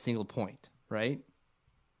playoffs by a single point, right?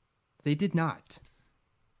 They did not.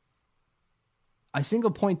 A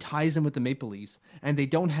single point ties them with the Maple Leafs, and they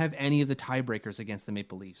don't have any of the tiebreakers against the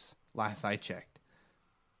Maple Leafs, last I checked.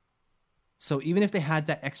 So even if they had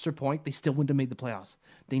that extra point, they still wouldn't have made the playoffs.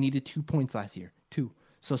 They needed 2 points last year. 2.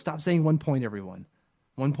 So stop saying 1 point, everyone.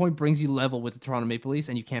 1 point brings you level with the Toronto Maple Leafs,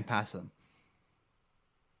 and you can't pass them.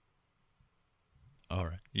 All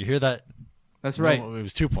right. You hear that? That's right. No, it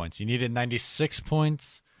was 2 points. You needed 96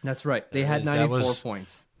 points. That's right. They had 94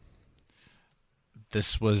 points.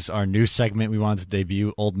 This was our new segment we wanted to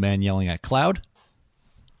debut, Old Man Yelling at Cloud.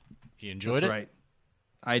 He enjoyed it. That's right.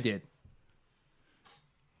 I did.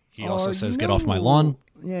 He also says, get off my lawn.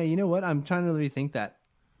 Yeah, you know what? I'm trying to rethink that.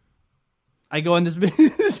 I go on this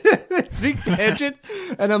big tangent,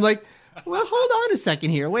 and I'm like, well, hold on a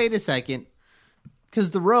second here. Wait a second.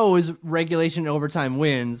 Because the row is regulation overtime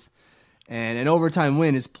wins, and an overtime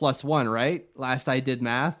win is +1, right? Last I did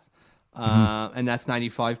math. And that's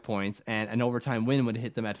 95 points, and an overtime win would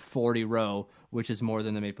hit them at 40 row, which is more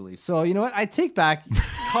than the Maple Leafs. So you know what? I take back.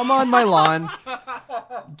 Come on my lawn.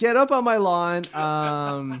 Get up on my lawn.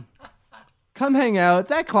 Come hang out.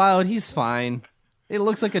 That Cloud, he's fine. It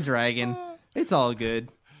looks like a dragon. It's all good.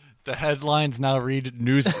 The headlines now read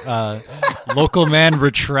news. Local man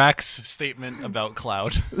retracts statement about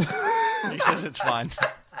Cloud. He says it's fine.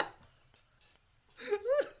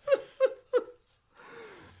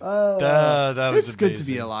 That was it's amazing. good to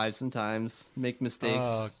be alive sometimes. Make mistakes.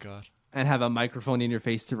 Oh, God. And have a microphone in your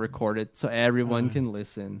face to record it so everyone can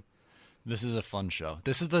listen. This is a fun show.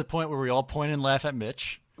 This is the point where we all point and laugh at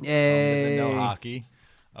Mitch. Yay. No hockey.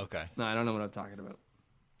 Okay. No, I don't know what I'm talking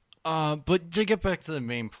about. But to get back to the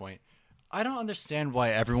main point, I don't understand why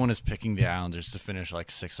everyone is picking the Islanders to finish like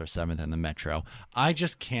 6th or 7th in the Metro. I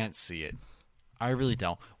just can't see it. I really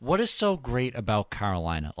don't. What is so great about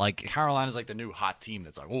Carolina? Like, Carolina's like the new hot team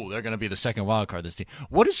that's like, oh, they're going to be the second wild card, this team.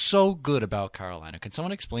 What is so good about Carolina? Can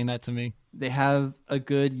someone explain that to me? They have a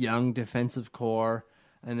good young defensive core,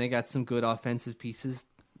 and they got some good offensive pieces.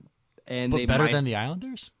 And But better than the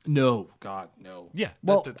Islanders? No, God, no. Yeah.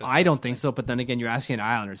 Well, I don't think so, but then again, you're asking an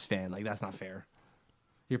Islanders fan. Like, that's not fair.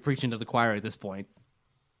 You're preaching to the choir at this point.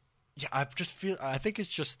 Yeah, I think it's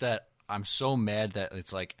just that I'm so mad that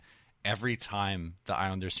it's like every time the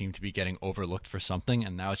Islanders seem to be getting overlooked for something,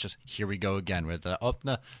 and now it's just, here we go again. With the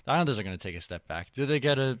Islanders are going to take a step back. Do they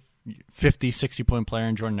get a 50, 60-point player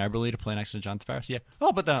in Jordan Eberle to play next to John Tavares? Yeah.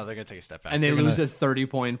 Oh, but no, they're going to take a step back. And they lose a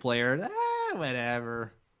 30-point player.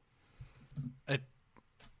 Whatever.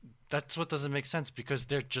 That's what doesn't make sense, because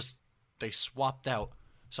they swapped out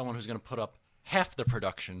someone who's going to put up half the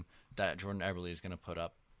production that Jordan Eberle is going to put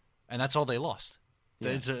up, and that's all they lost.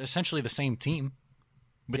 Yeah. It's essentially the same team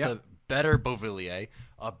with a better Beauvillier,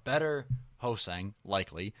 a better Hosang,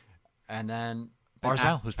 likely, and then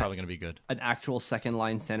Barzal, who's probably going to be good. An actual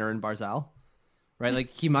second-line center in Barzal, right?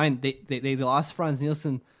 Like, keep in mind, they lost Franz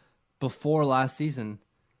Nielsen before last season,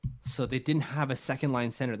 so they didn't have a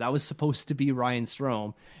second-line center. That was supposed to be Ryan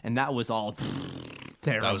Strome, and that was all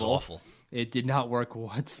terrible. That was awful. It did not work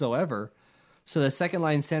whatsoever. So the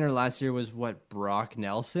second-line center last year was, Brock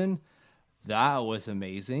Nelson? That was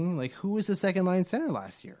amazing. Like, who was the second-line center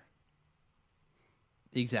last year?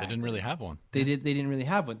 Exactly. They didn't really have one. They didn't really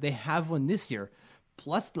have one. They have one this year.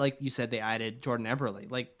 Plus, like you said, they added Jordan Eberle.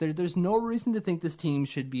 Like, there's no reason to think this team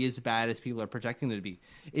should be as bad as people are projecting it to be.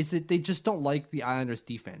 It's that they just don't like the Islanders'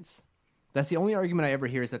 defense. That's the only argument I ever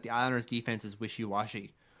hear, is that the Islanders' defense is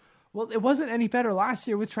wishy-washy. Well, it wasn't any better last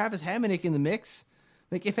year with Travis Hamonic in the mix.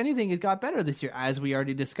 Like, if anything, it got better this year, as we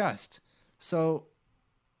already discussed. So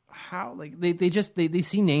how, like, they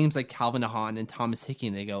see names like Calvin Ahan and Thomas Hickey,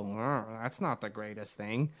 and they go, that's not the greatest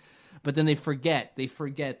thing. But then they forget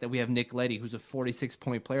that we have Nick Leddy, who's a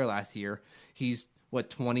 46-point player last year. He's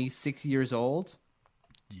 26 years old.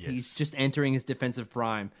 Yes. He's just entering his defensive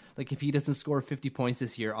prime. Like, if he doesn't score 50 points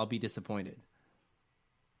this year, I'll be disappointed.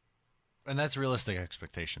 And that's realistic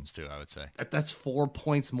expectations too, I would say. That's 4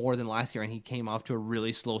 points more than last year, and he came off to a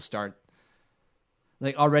really slow start.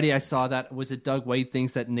 Like, already I saw that. Was it Doug Wade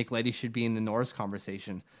thinks that Nick Leddy should be in the Norris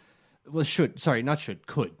conversation? Well,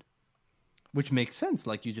 could. Which makes sense,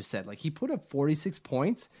 like you just said. Like, he put up 46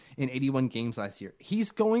 points in 81 games last year. He's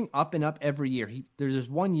going up and up every year. There's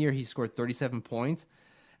 1 year he scored 37 points,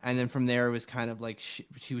 and then from there it was kind of like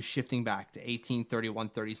she was shifting back to 18, 31,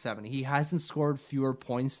 37. He hasn't scored fewer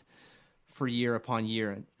points for year upon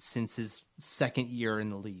year since his second year in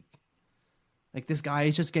the league. Like, this guy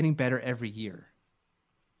is just getting better every year.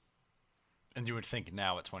 And you would think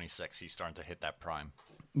now at 26 he's starting to hit that prime.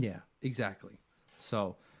 Yeah, exactly.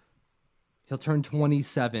 So he'll turn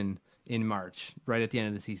 27 in March, right at the end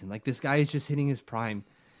of the season. Like, this guy is just hitting his prime.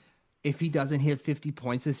 If he doesn't hit 50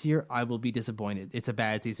 points this year, I will be disappointed. It's a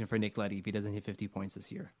bad season for Nick Leddy if he doesn't hit 50 points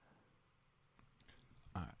this year.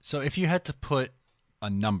 All right. So if you had to put a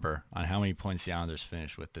number on how many points the Islanders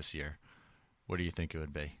finished with this year, what do you think it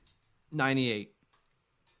would be? 98.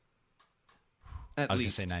 I was going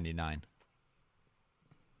to say 99.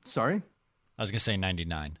 Sorry? I was going to say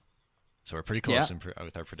 99. So we're pretty close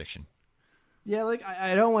with our prediction. Yeah, like,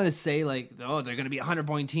 I don't want to say, like, they're going to be a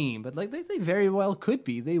 100-point team, but, like, they very well could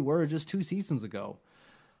be. They were just 2 seasons ago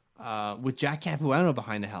with Jack Capuano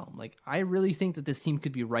behind the helm. Like, I really think that this team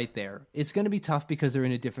could be right there. It's going to be tough because they're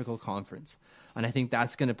in a difficult conference, and I think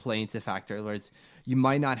that's going to play into factor. Where you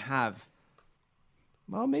might not have,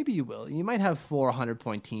 well, maybe you will. You might have 4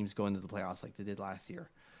 100-point teams go into the playoffs like they did last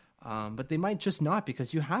year. But they might just not,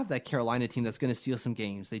 because you have that Carolina team that's going to steal some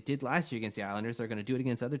games. They did last year against the Islanders. They're going to do it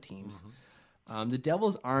against other teams. Mm-hmm. The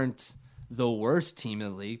Devils aren't the worst team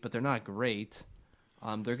in the league, but they're not great.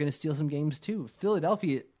 They're going to steal some games too.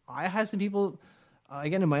 Philadelphia, I had some people,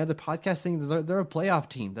 again, in my other podcast saying that they're a playoff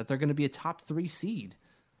team, that they're going to be a top 3 seed.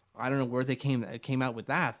 I don't know where they came out with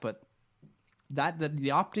that, but that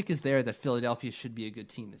the optic is there that Philadelphia should be a good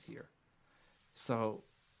team this year. So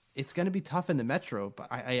it's going to be tough in the Metro, but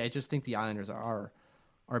I just think the Islanders are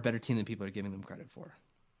a better team than people are giving them credit for.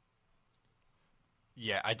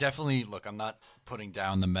 Yeah, I definitely, look, I'm not putting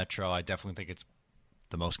down the Metro. I definitely think it's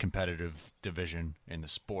the most competitive division in the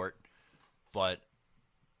sport. But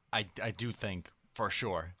I do think, for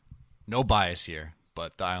sure, no bias here,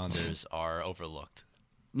 but the Islanders are overlooked.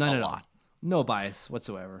 None at all. No bias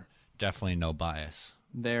whatsoever. Definitely no bias.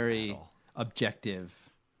 Very objective.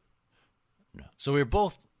 No. So we're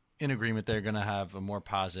both in agreement they're going to have a more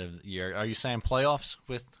positive year. Are you saying playoffs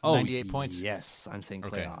with 98 points? Yes, I'm saying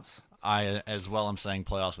playoffs. Okay. I, as well, I'm saying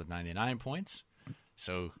playoffs with 99 points.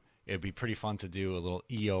 So it'd be pretty fun to do a little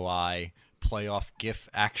EOI playoff GIF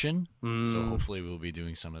action. So hopefully we'll be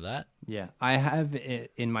doing some of that. Yeah, I have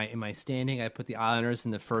it in my standing. I put the Islanders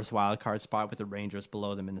in the first wild card spot with the Rangers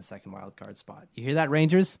below them in the second wild card spot. You hear that,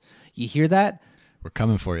 Rangers? You hear that? We're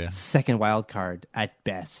coming for you. Second wild card at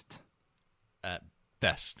best. At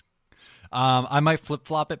best. I might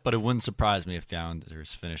flip-flop it, but it wouldn't surprise me if the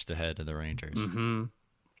Islanders finished ahead of the Rangers. Mm-hmm.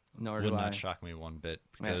 Nor would not shock me one bit,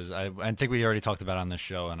 because I think we already talked about it on this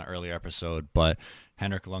show in an earlier episode, but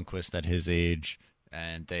Henrik Lundqvist at his age,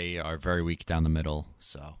 and they are very weak down the middle.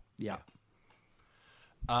 So yeah.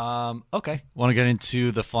 Okay. Want to get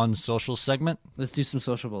into the fun social segment? Let's do some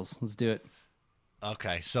sociables. Let's do it.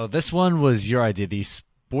 Okay. So this one was your idea, the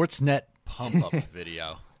Sportsnet pump up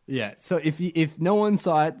video. Yeah. So if no one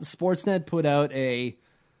saw it, Sportsnet put out a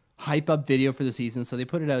hype up video for the season. So they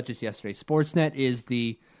put it out just yesterday. Sportsnet is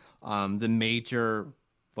the major,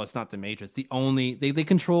 well, it's not the major, it's the only, they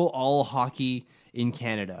control all hockey in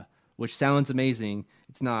Canada, which sounds amazing.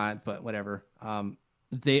 It's not, but whatever.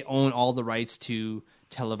 They own all the rights to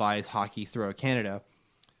televise hockey throughout Canada.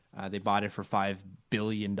 They bought it for $5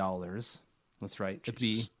 billion. That's right.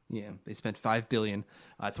 They spent $5 billion.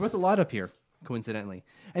 It's worth a lot up here, coincidentally.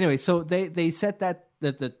 Anyway, so they set that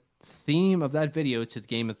the theme of that video to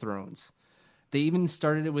Game of Thrones. They even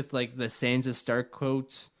started it with like the Sansa Stark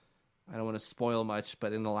quote. I don't want to spoil much,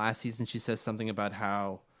 but in the last season, she says something about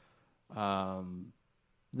how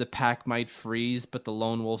the pack might freeze, but the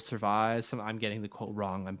lone wolf survives. I'm getting the quote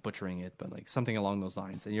wrong. I'm butchering it, but like something along those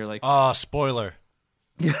lines. And you're like, oh, spoiler.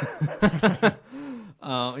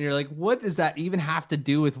 And you're like, what does that even have to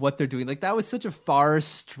do with what they're doing? Like, that was such a far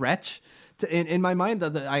stretch. In my mind,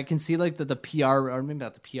 that I can see like the PR, or maybe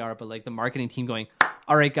not the PR, but like the marketing team going,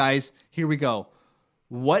 all right, guys, here we go.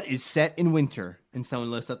 What is set in winter? And someone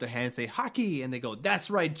lifts up their hand and say, hockey. And they go, that's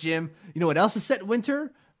right, Jim. You know what else is set in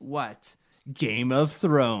winter? What? Game of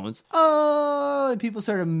Thrones. Oh, and people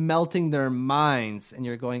started melting their minds. And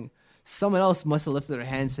you're going, someone else must have lifted their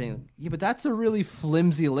hand saying, yeah, but that's a really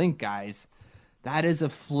flimsy link, guys. That is a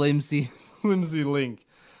flimsy link.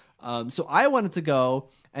 So I wanted to go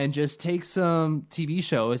and just take some TV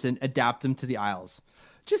shows and adapt them to the Isles.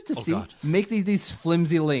 Just to see, God. Make these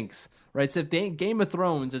flimsy links, right? So if Game of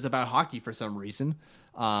Thrones is about hockey for some reason,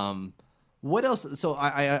 what else? So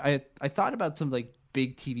I thought about some like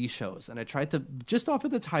big TV shows, and I tried to, just off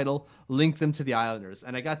of the title, link them to the Islanders,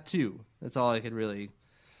 and I got 2. That's all I could really,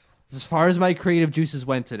 as far as my creative juices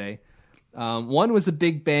went today. One was The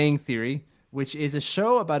Big Bang Theory, which is a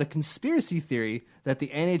show about a conspiracy theory that the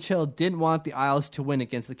NHL didn't want the Isles to win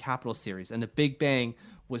against the Capitals series. And the Big Bang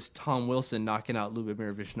was Tom Wilson knocking out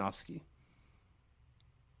Lubomir Visnovsky.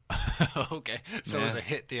 Okay. So it was a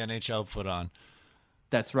hit the NHL put on.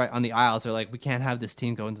 That's right. On the Isles, they're like, we can't have this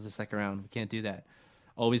team go into the second round. We can't do that.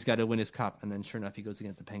 Always got to win his cup. And then sure enough, he goes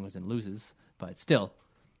against the Penguins and loses. But still,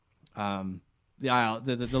 the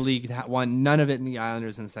league won none of it in the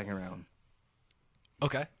Islanders in the second round.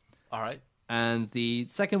 Okay. All right. And the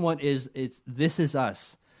second one is This Is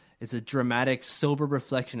Us. It's a dramatic, sober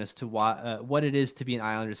reflection as to what it is to be an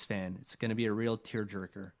Islanders fan. It's going to be a real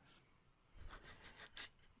tearjerker.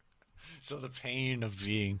 So the pain of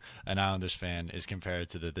being an Islanders fan is compared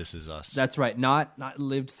to the This Is Us. That's right. Not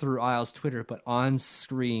lived through Isles Twitter, but on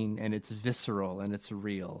screen, and it's visceral and it's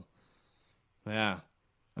real. Yeah.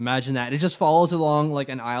 Imagine that. It just follows along like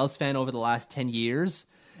an Isles fan over the last 10 years.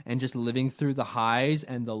 And just living through the highs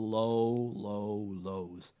and the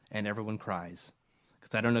lows. And everyone cries.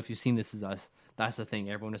 Because I don't know if you've seen This Is Us. That's the thing.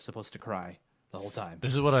 Everyone is supposed to cry the whole time.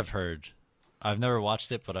 This is what I've heard. I've never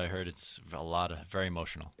watched it, but I heard it's very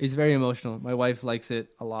emotional. It's very emotional. My wife likes it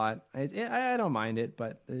a lot. I don't mind it,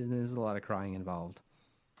 but there's a lot of crying involved.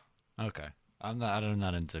 Okay. I'm not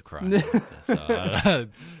into crying.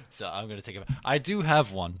 So I'm going to take it. I do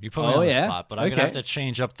have one. You put me on the spot, but I'm going to have to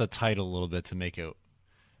change up the title a little bit to make it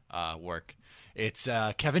work. It's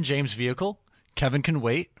Kevin James' vehicle. Kevin Can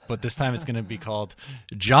Wait, but this time it's going to be called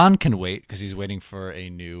John Can Wait because he's waiting for a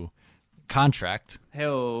new contract.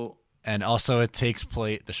 Hey-o. And also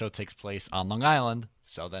the show takes place on Long Island.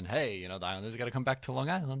 So then, hey, the Islanders got to come back to Long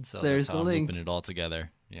Island. So there's that's how the link. I'm looping it all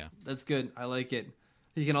together. Yeah. That's good. I like it.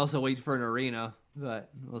 You can also wait for an arena, but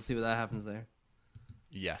we'll see what that happens there.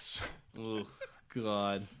 Yes. Oh,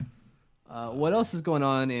 God. What else is going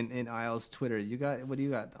on in Isles Twitter? What do you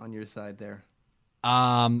got on your side there?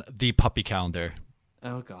 The puppy calendar.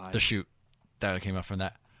 Oh God. The shoot that came up from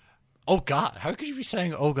that. Oh God, how could you be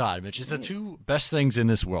saying "oh God"? Mitch, it's the 2 best things in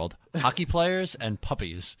this world: hockey players and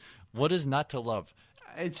puppies. What is not to love?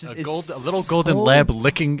 It's just a little golden lab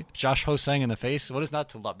licking Josh Ho-Sang in the face. What is not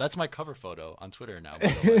to love? That's my cover photo on Twitter now.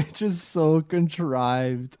 It's just so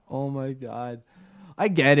contrived. Oh my God. I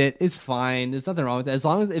get it. It's fine. There's nothing wrong with that. As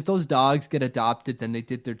long as if those dogs get adopted, then they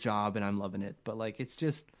did their job, and I'm loving it. But like, it's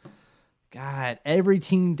just, God, every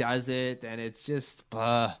team does it, and it's just,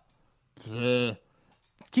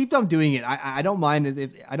 keep them doing it. I don't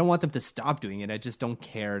mind I don't want them to stop doing it. I just don't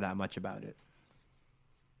care that much about it.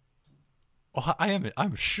 Oh,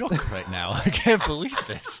 I'm shook right now. I can't believe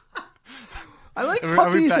this. I like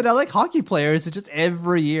puppies and I like hockey players. It's just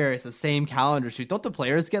every year it's the same calendar shoot. Don't the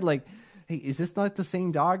players get like, hey, is this not the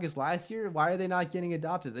same dog as last year? Why are they not getting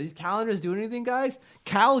adopted? Are these calendars doing anything, guys?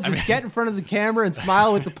 Get in front of the camera and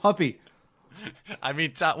smile with the puppy. I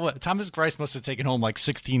mean, Thomas Greiss must have taken home like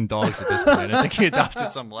 16 dogs at this point. I think he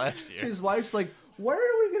adopted some last year. His wife's like, where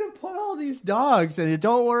are we going to put all these dogs? And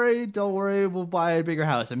don't worry, we'll buy a bigger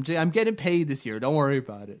house. I'm getting paid this year. Don't worry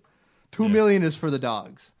about it. $2 million is for the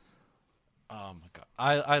dogs. Oh my God.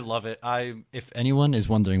 I love it. If anyone is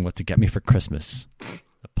wondering what to get me for Christmas,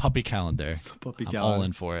 a puppy calendar. I'm all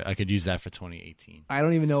in for it. I could use that for 2018. I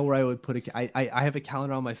don't even know where I would put it. I have a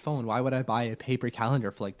calendar on my phone. Why would I buy a paper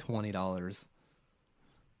calendar for like $20?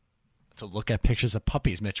 To look at pictures of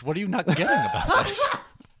puppies, Mitch. What are you not getting about this?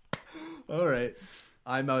 All right.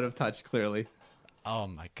 I'm out of touch, clearly. Oh,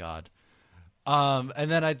 my God.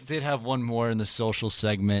 And then I did have one more in the social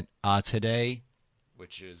segment. Today,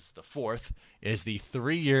 which is the 4th, is the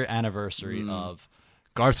 3-year anniversary of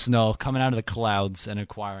Garth Snow coming out of the clouds and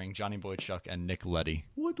acquiring Johnny Boychuk and Nick Leddy.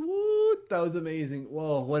 What? That was amazing.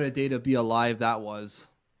 Whoa, what a day to be alive that was.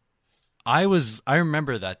 I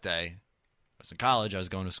remember that day. was in college, I was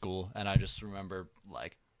going to school, and I just remember,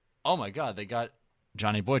 like, oh my God, they got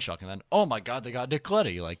Johnny Boychuk, and then, oh my God, they got Nick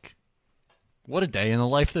Leddy. Like, what a day in the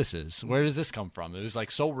life this is. Where does this come from? It was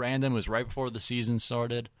like so random. It was right before the season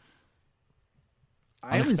started.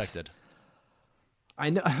 Unexpected. I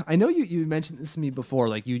know you mentioned this to me before,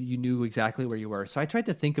 like you knew exactly where you were. So I tried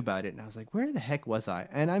to think about it, and I was like, where the heck was I?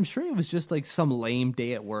 And I'm sure it was just like some lame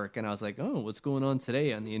day at work, and I was like, oh, what's going on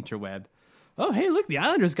today on the interweb? Oh, hey, look, the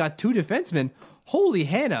Islanders got 2 defensemen. Holy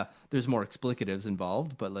Hannah. There's more explicatives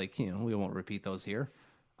involved, but like, you know, we won't repeat those here.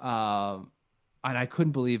 And I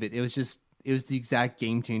couldn't believe it. It was the exact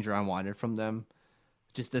game changer I wanted from them.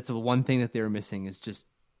 Just that's the one thing that they were missing is just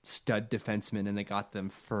stud defensemen, and they got them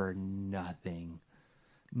for nothing.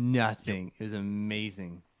 Nothing. It was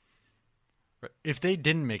amazing. If they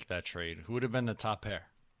didn't make that trade, who would have been the top pair?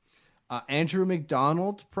 Andrew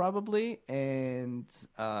McDonald probably, and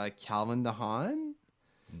Calvin DeHaan.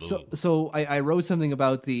 So I wrote something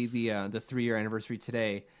about the 3-year anniversary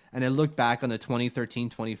today, and I looked back on the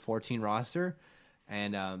 2013-2014 roster,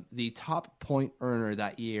 and the top point earner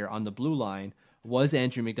that year on the blue line was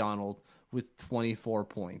Andrew McDonald with 24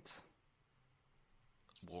 points.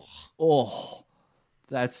 Whoa. Oh,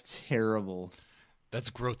 that's terrible. That's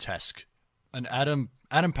grotesque. And Adam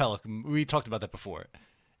Pelech, we talked about that before.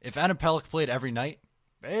 If Adam Pelech played every night,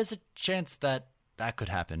 there's a chance that could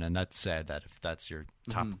happen, and that's sad that if that's your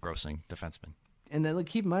top grossing defenseman. And then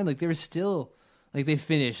keep in mind, like, they were still, like, they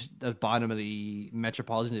finished at the bottom of the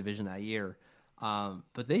Metropolitan Division that year.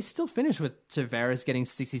 But they still finished with Tavares getting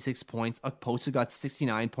 66 points. Okposo got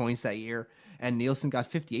 69 points that year, and Nielsen got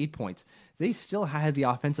 58 points. They still had the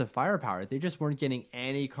offensive firepower. They just weren't getting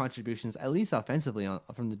any contributions, at least offensively,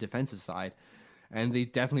 from the defensive side. And they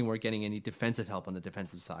definitely weren't getting any defensive help on the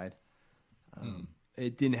defensive side.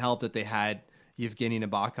 It didn't help that they had Yevgeny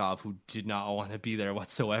Nabokov, who did not want to be there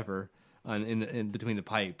whatsoever in between the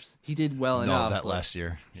pipes. He did well enough. That last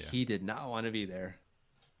year. Yeah. He did not want to be there.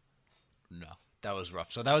 No, that was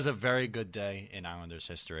rough. So that was a very good day in Islanders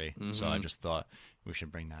history. So I just thought we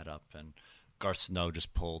should bring that up. And Garth Snow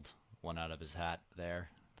just pulled one out of his hat there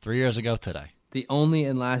 3 years ago today. The only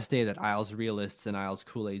and last day that Isles realists and Isles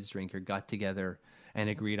Kool-Aid drinker got together and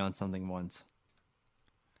agreed on something once.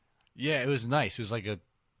 Yeah, it was nice. It was like a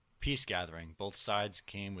peace gathering. Both sides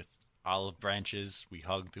came with olive branches. We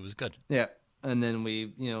hugged. It was good. Yeah, and then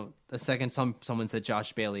we, the second someone said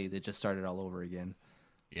Josh Bailey, they just started all over again.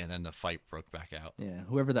 Yeah, and then the fight broke back out. Yeah,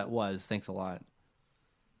 whoever that was, thanks a lot.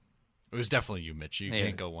 It was definitely you, Mitch. You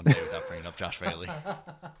can't go one day without bringing up Josh Bailey.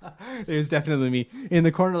 It was definitely me in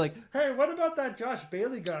the corner like, hey, what about that Josh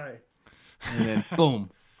Bailey guy? And then,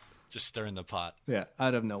 boom. Just stirring the pot. Yeah,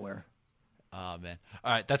 out of nowhere. Oh, man.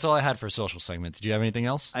 All right, that's all I had for social segment. Did you have anything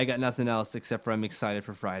else? I got nothing else except for I'm excited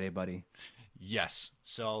for Friday, buddy. Yes.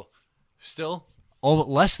 So, still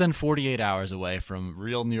less than 48 hours away from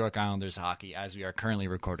real New York Islanders hockey as we are currently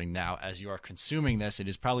recording now. As you are consuming this, it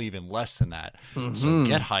is probably even less than that. So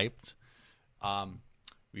get hyped.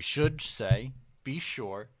 We should say, be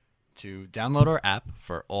sure to download our app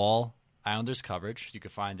for all Islanders coverage. You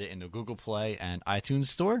can find it in the Google Play and iTunes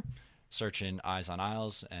store. Search in Eyes on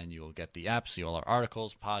Isles, and you will get the app, see all our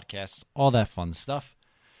articles, podcasts, all that fun stuff.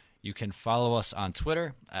 You can follow us on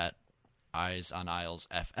Twitter at Eyes on Isles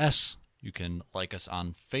FS. You can like us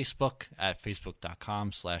on Facebook at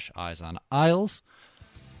facebook.com/Eyes on Isles.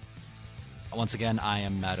 Once again, I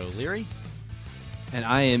am Matt O'Leary. And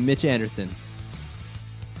I am Mitch Anderson.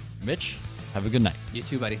 Mitch, have a good night. You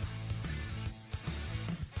too, buddy.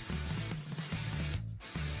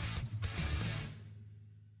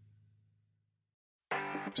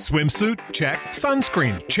 Swimsuit? Check.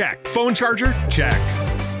 Sunscreen? Check. Phone charger? Check.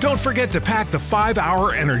 Don't forget to pack the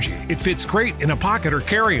 5-Hour Energy. It fits great in a pocket or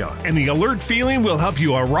carry-on, and the alert feeling will help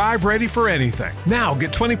you arrive ready for anything. Now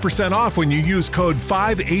get 20% off when you use code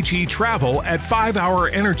 5HETRAVEL at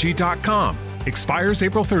 5hourenergy.com. Expires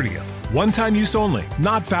April 30th. One-time use only.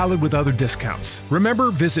 Not valid with other discounts. Remember,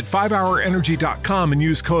 visit 5hourenergy.com and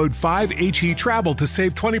use code 5HETRAVEL to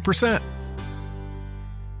save 20%.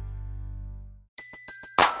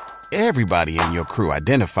 Everybody in your crew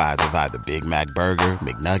identifies as either Big Mac Burger,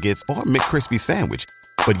 McNuggets, or McCrispy Sandwich.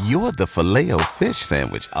 But you're the Filet-O-Fish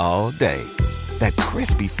Sandwich all day. That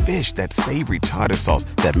crispy fish, that savory tartar sauce,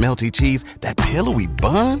 that melty cheese, that pillowy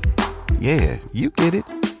bun. Yeah, you get it.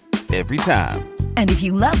 Every time. And if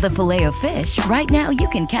you love the Filet-O-Fish, right now you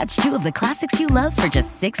can catch 2 of the classics you love for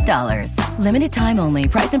just $6. Limited time only.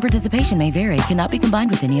 Price and participation may vary. Cannot be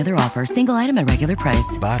combined with any other offer. Single item at regular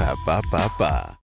price. Ba-da-ba-ba-ba.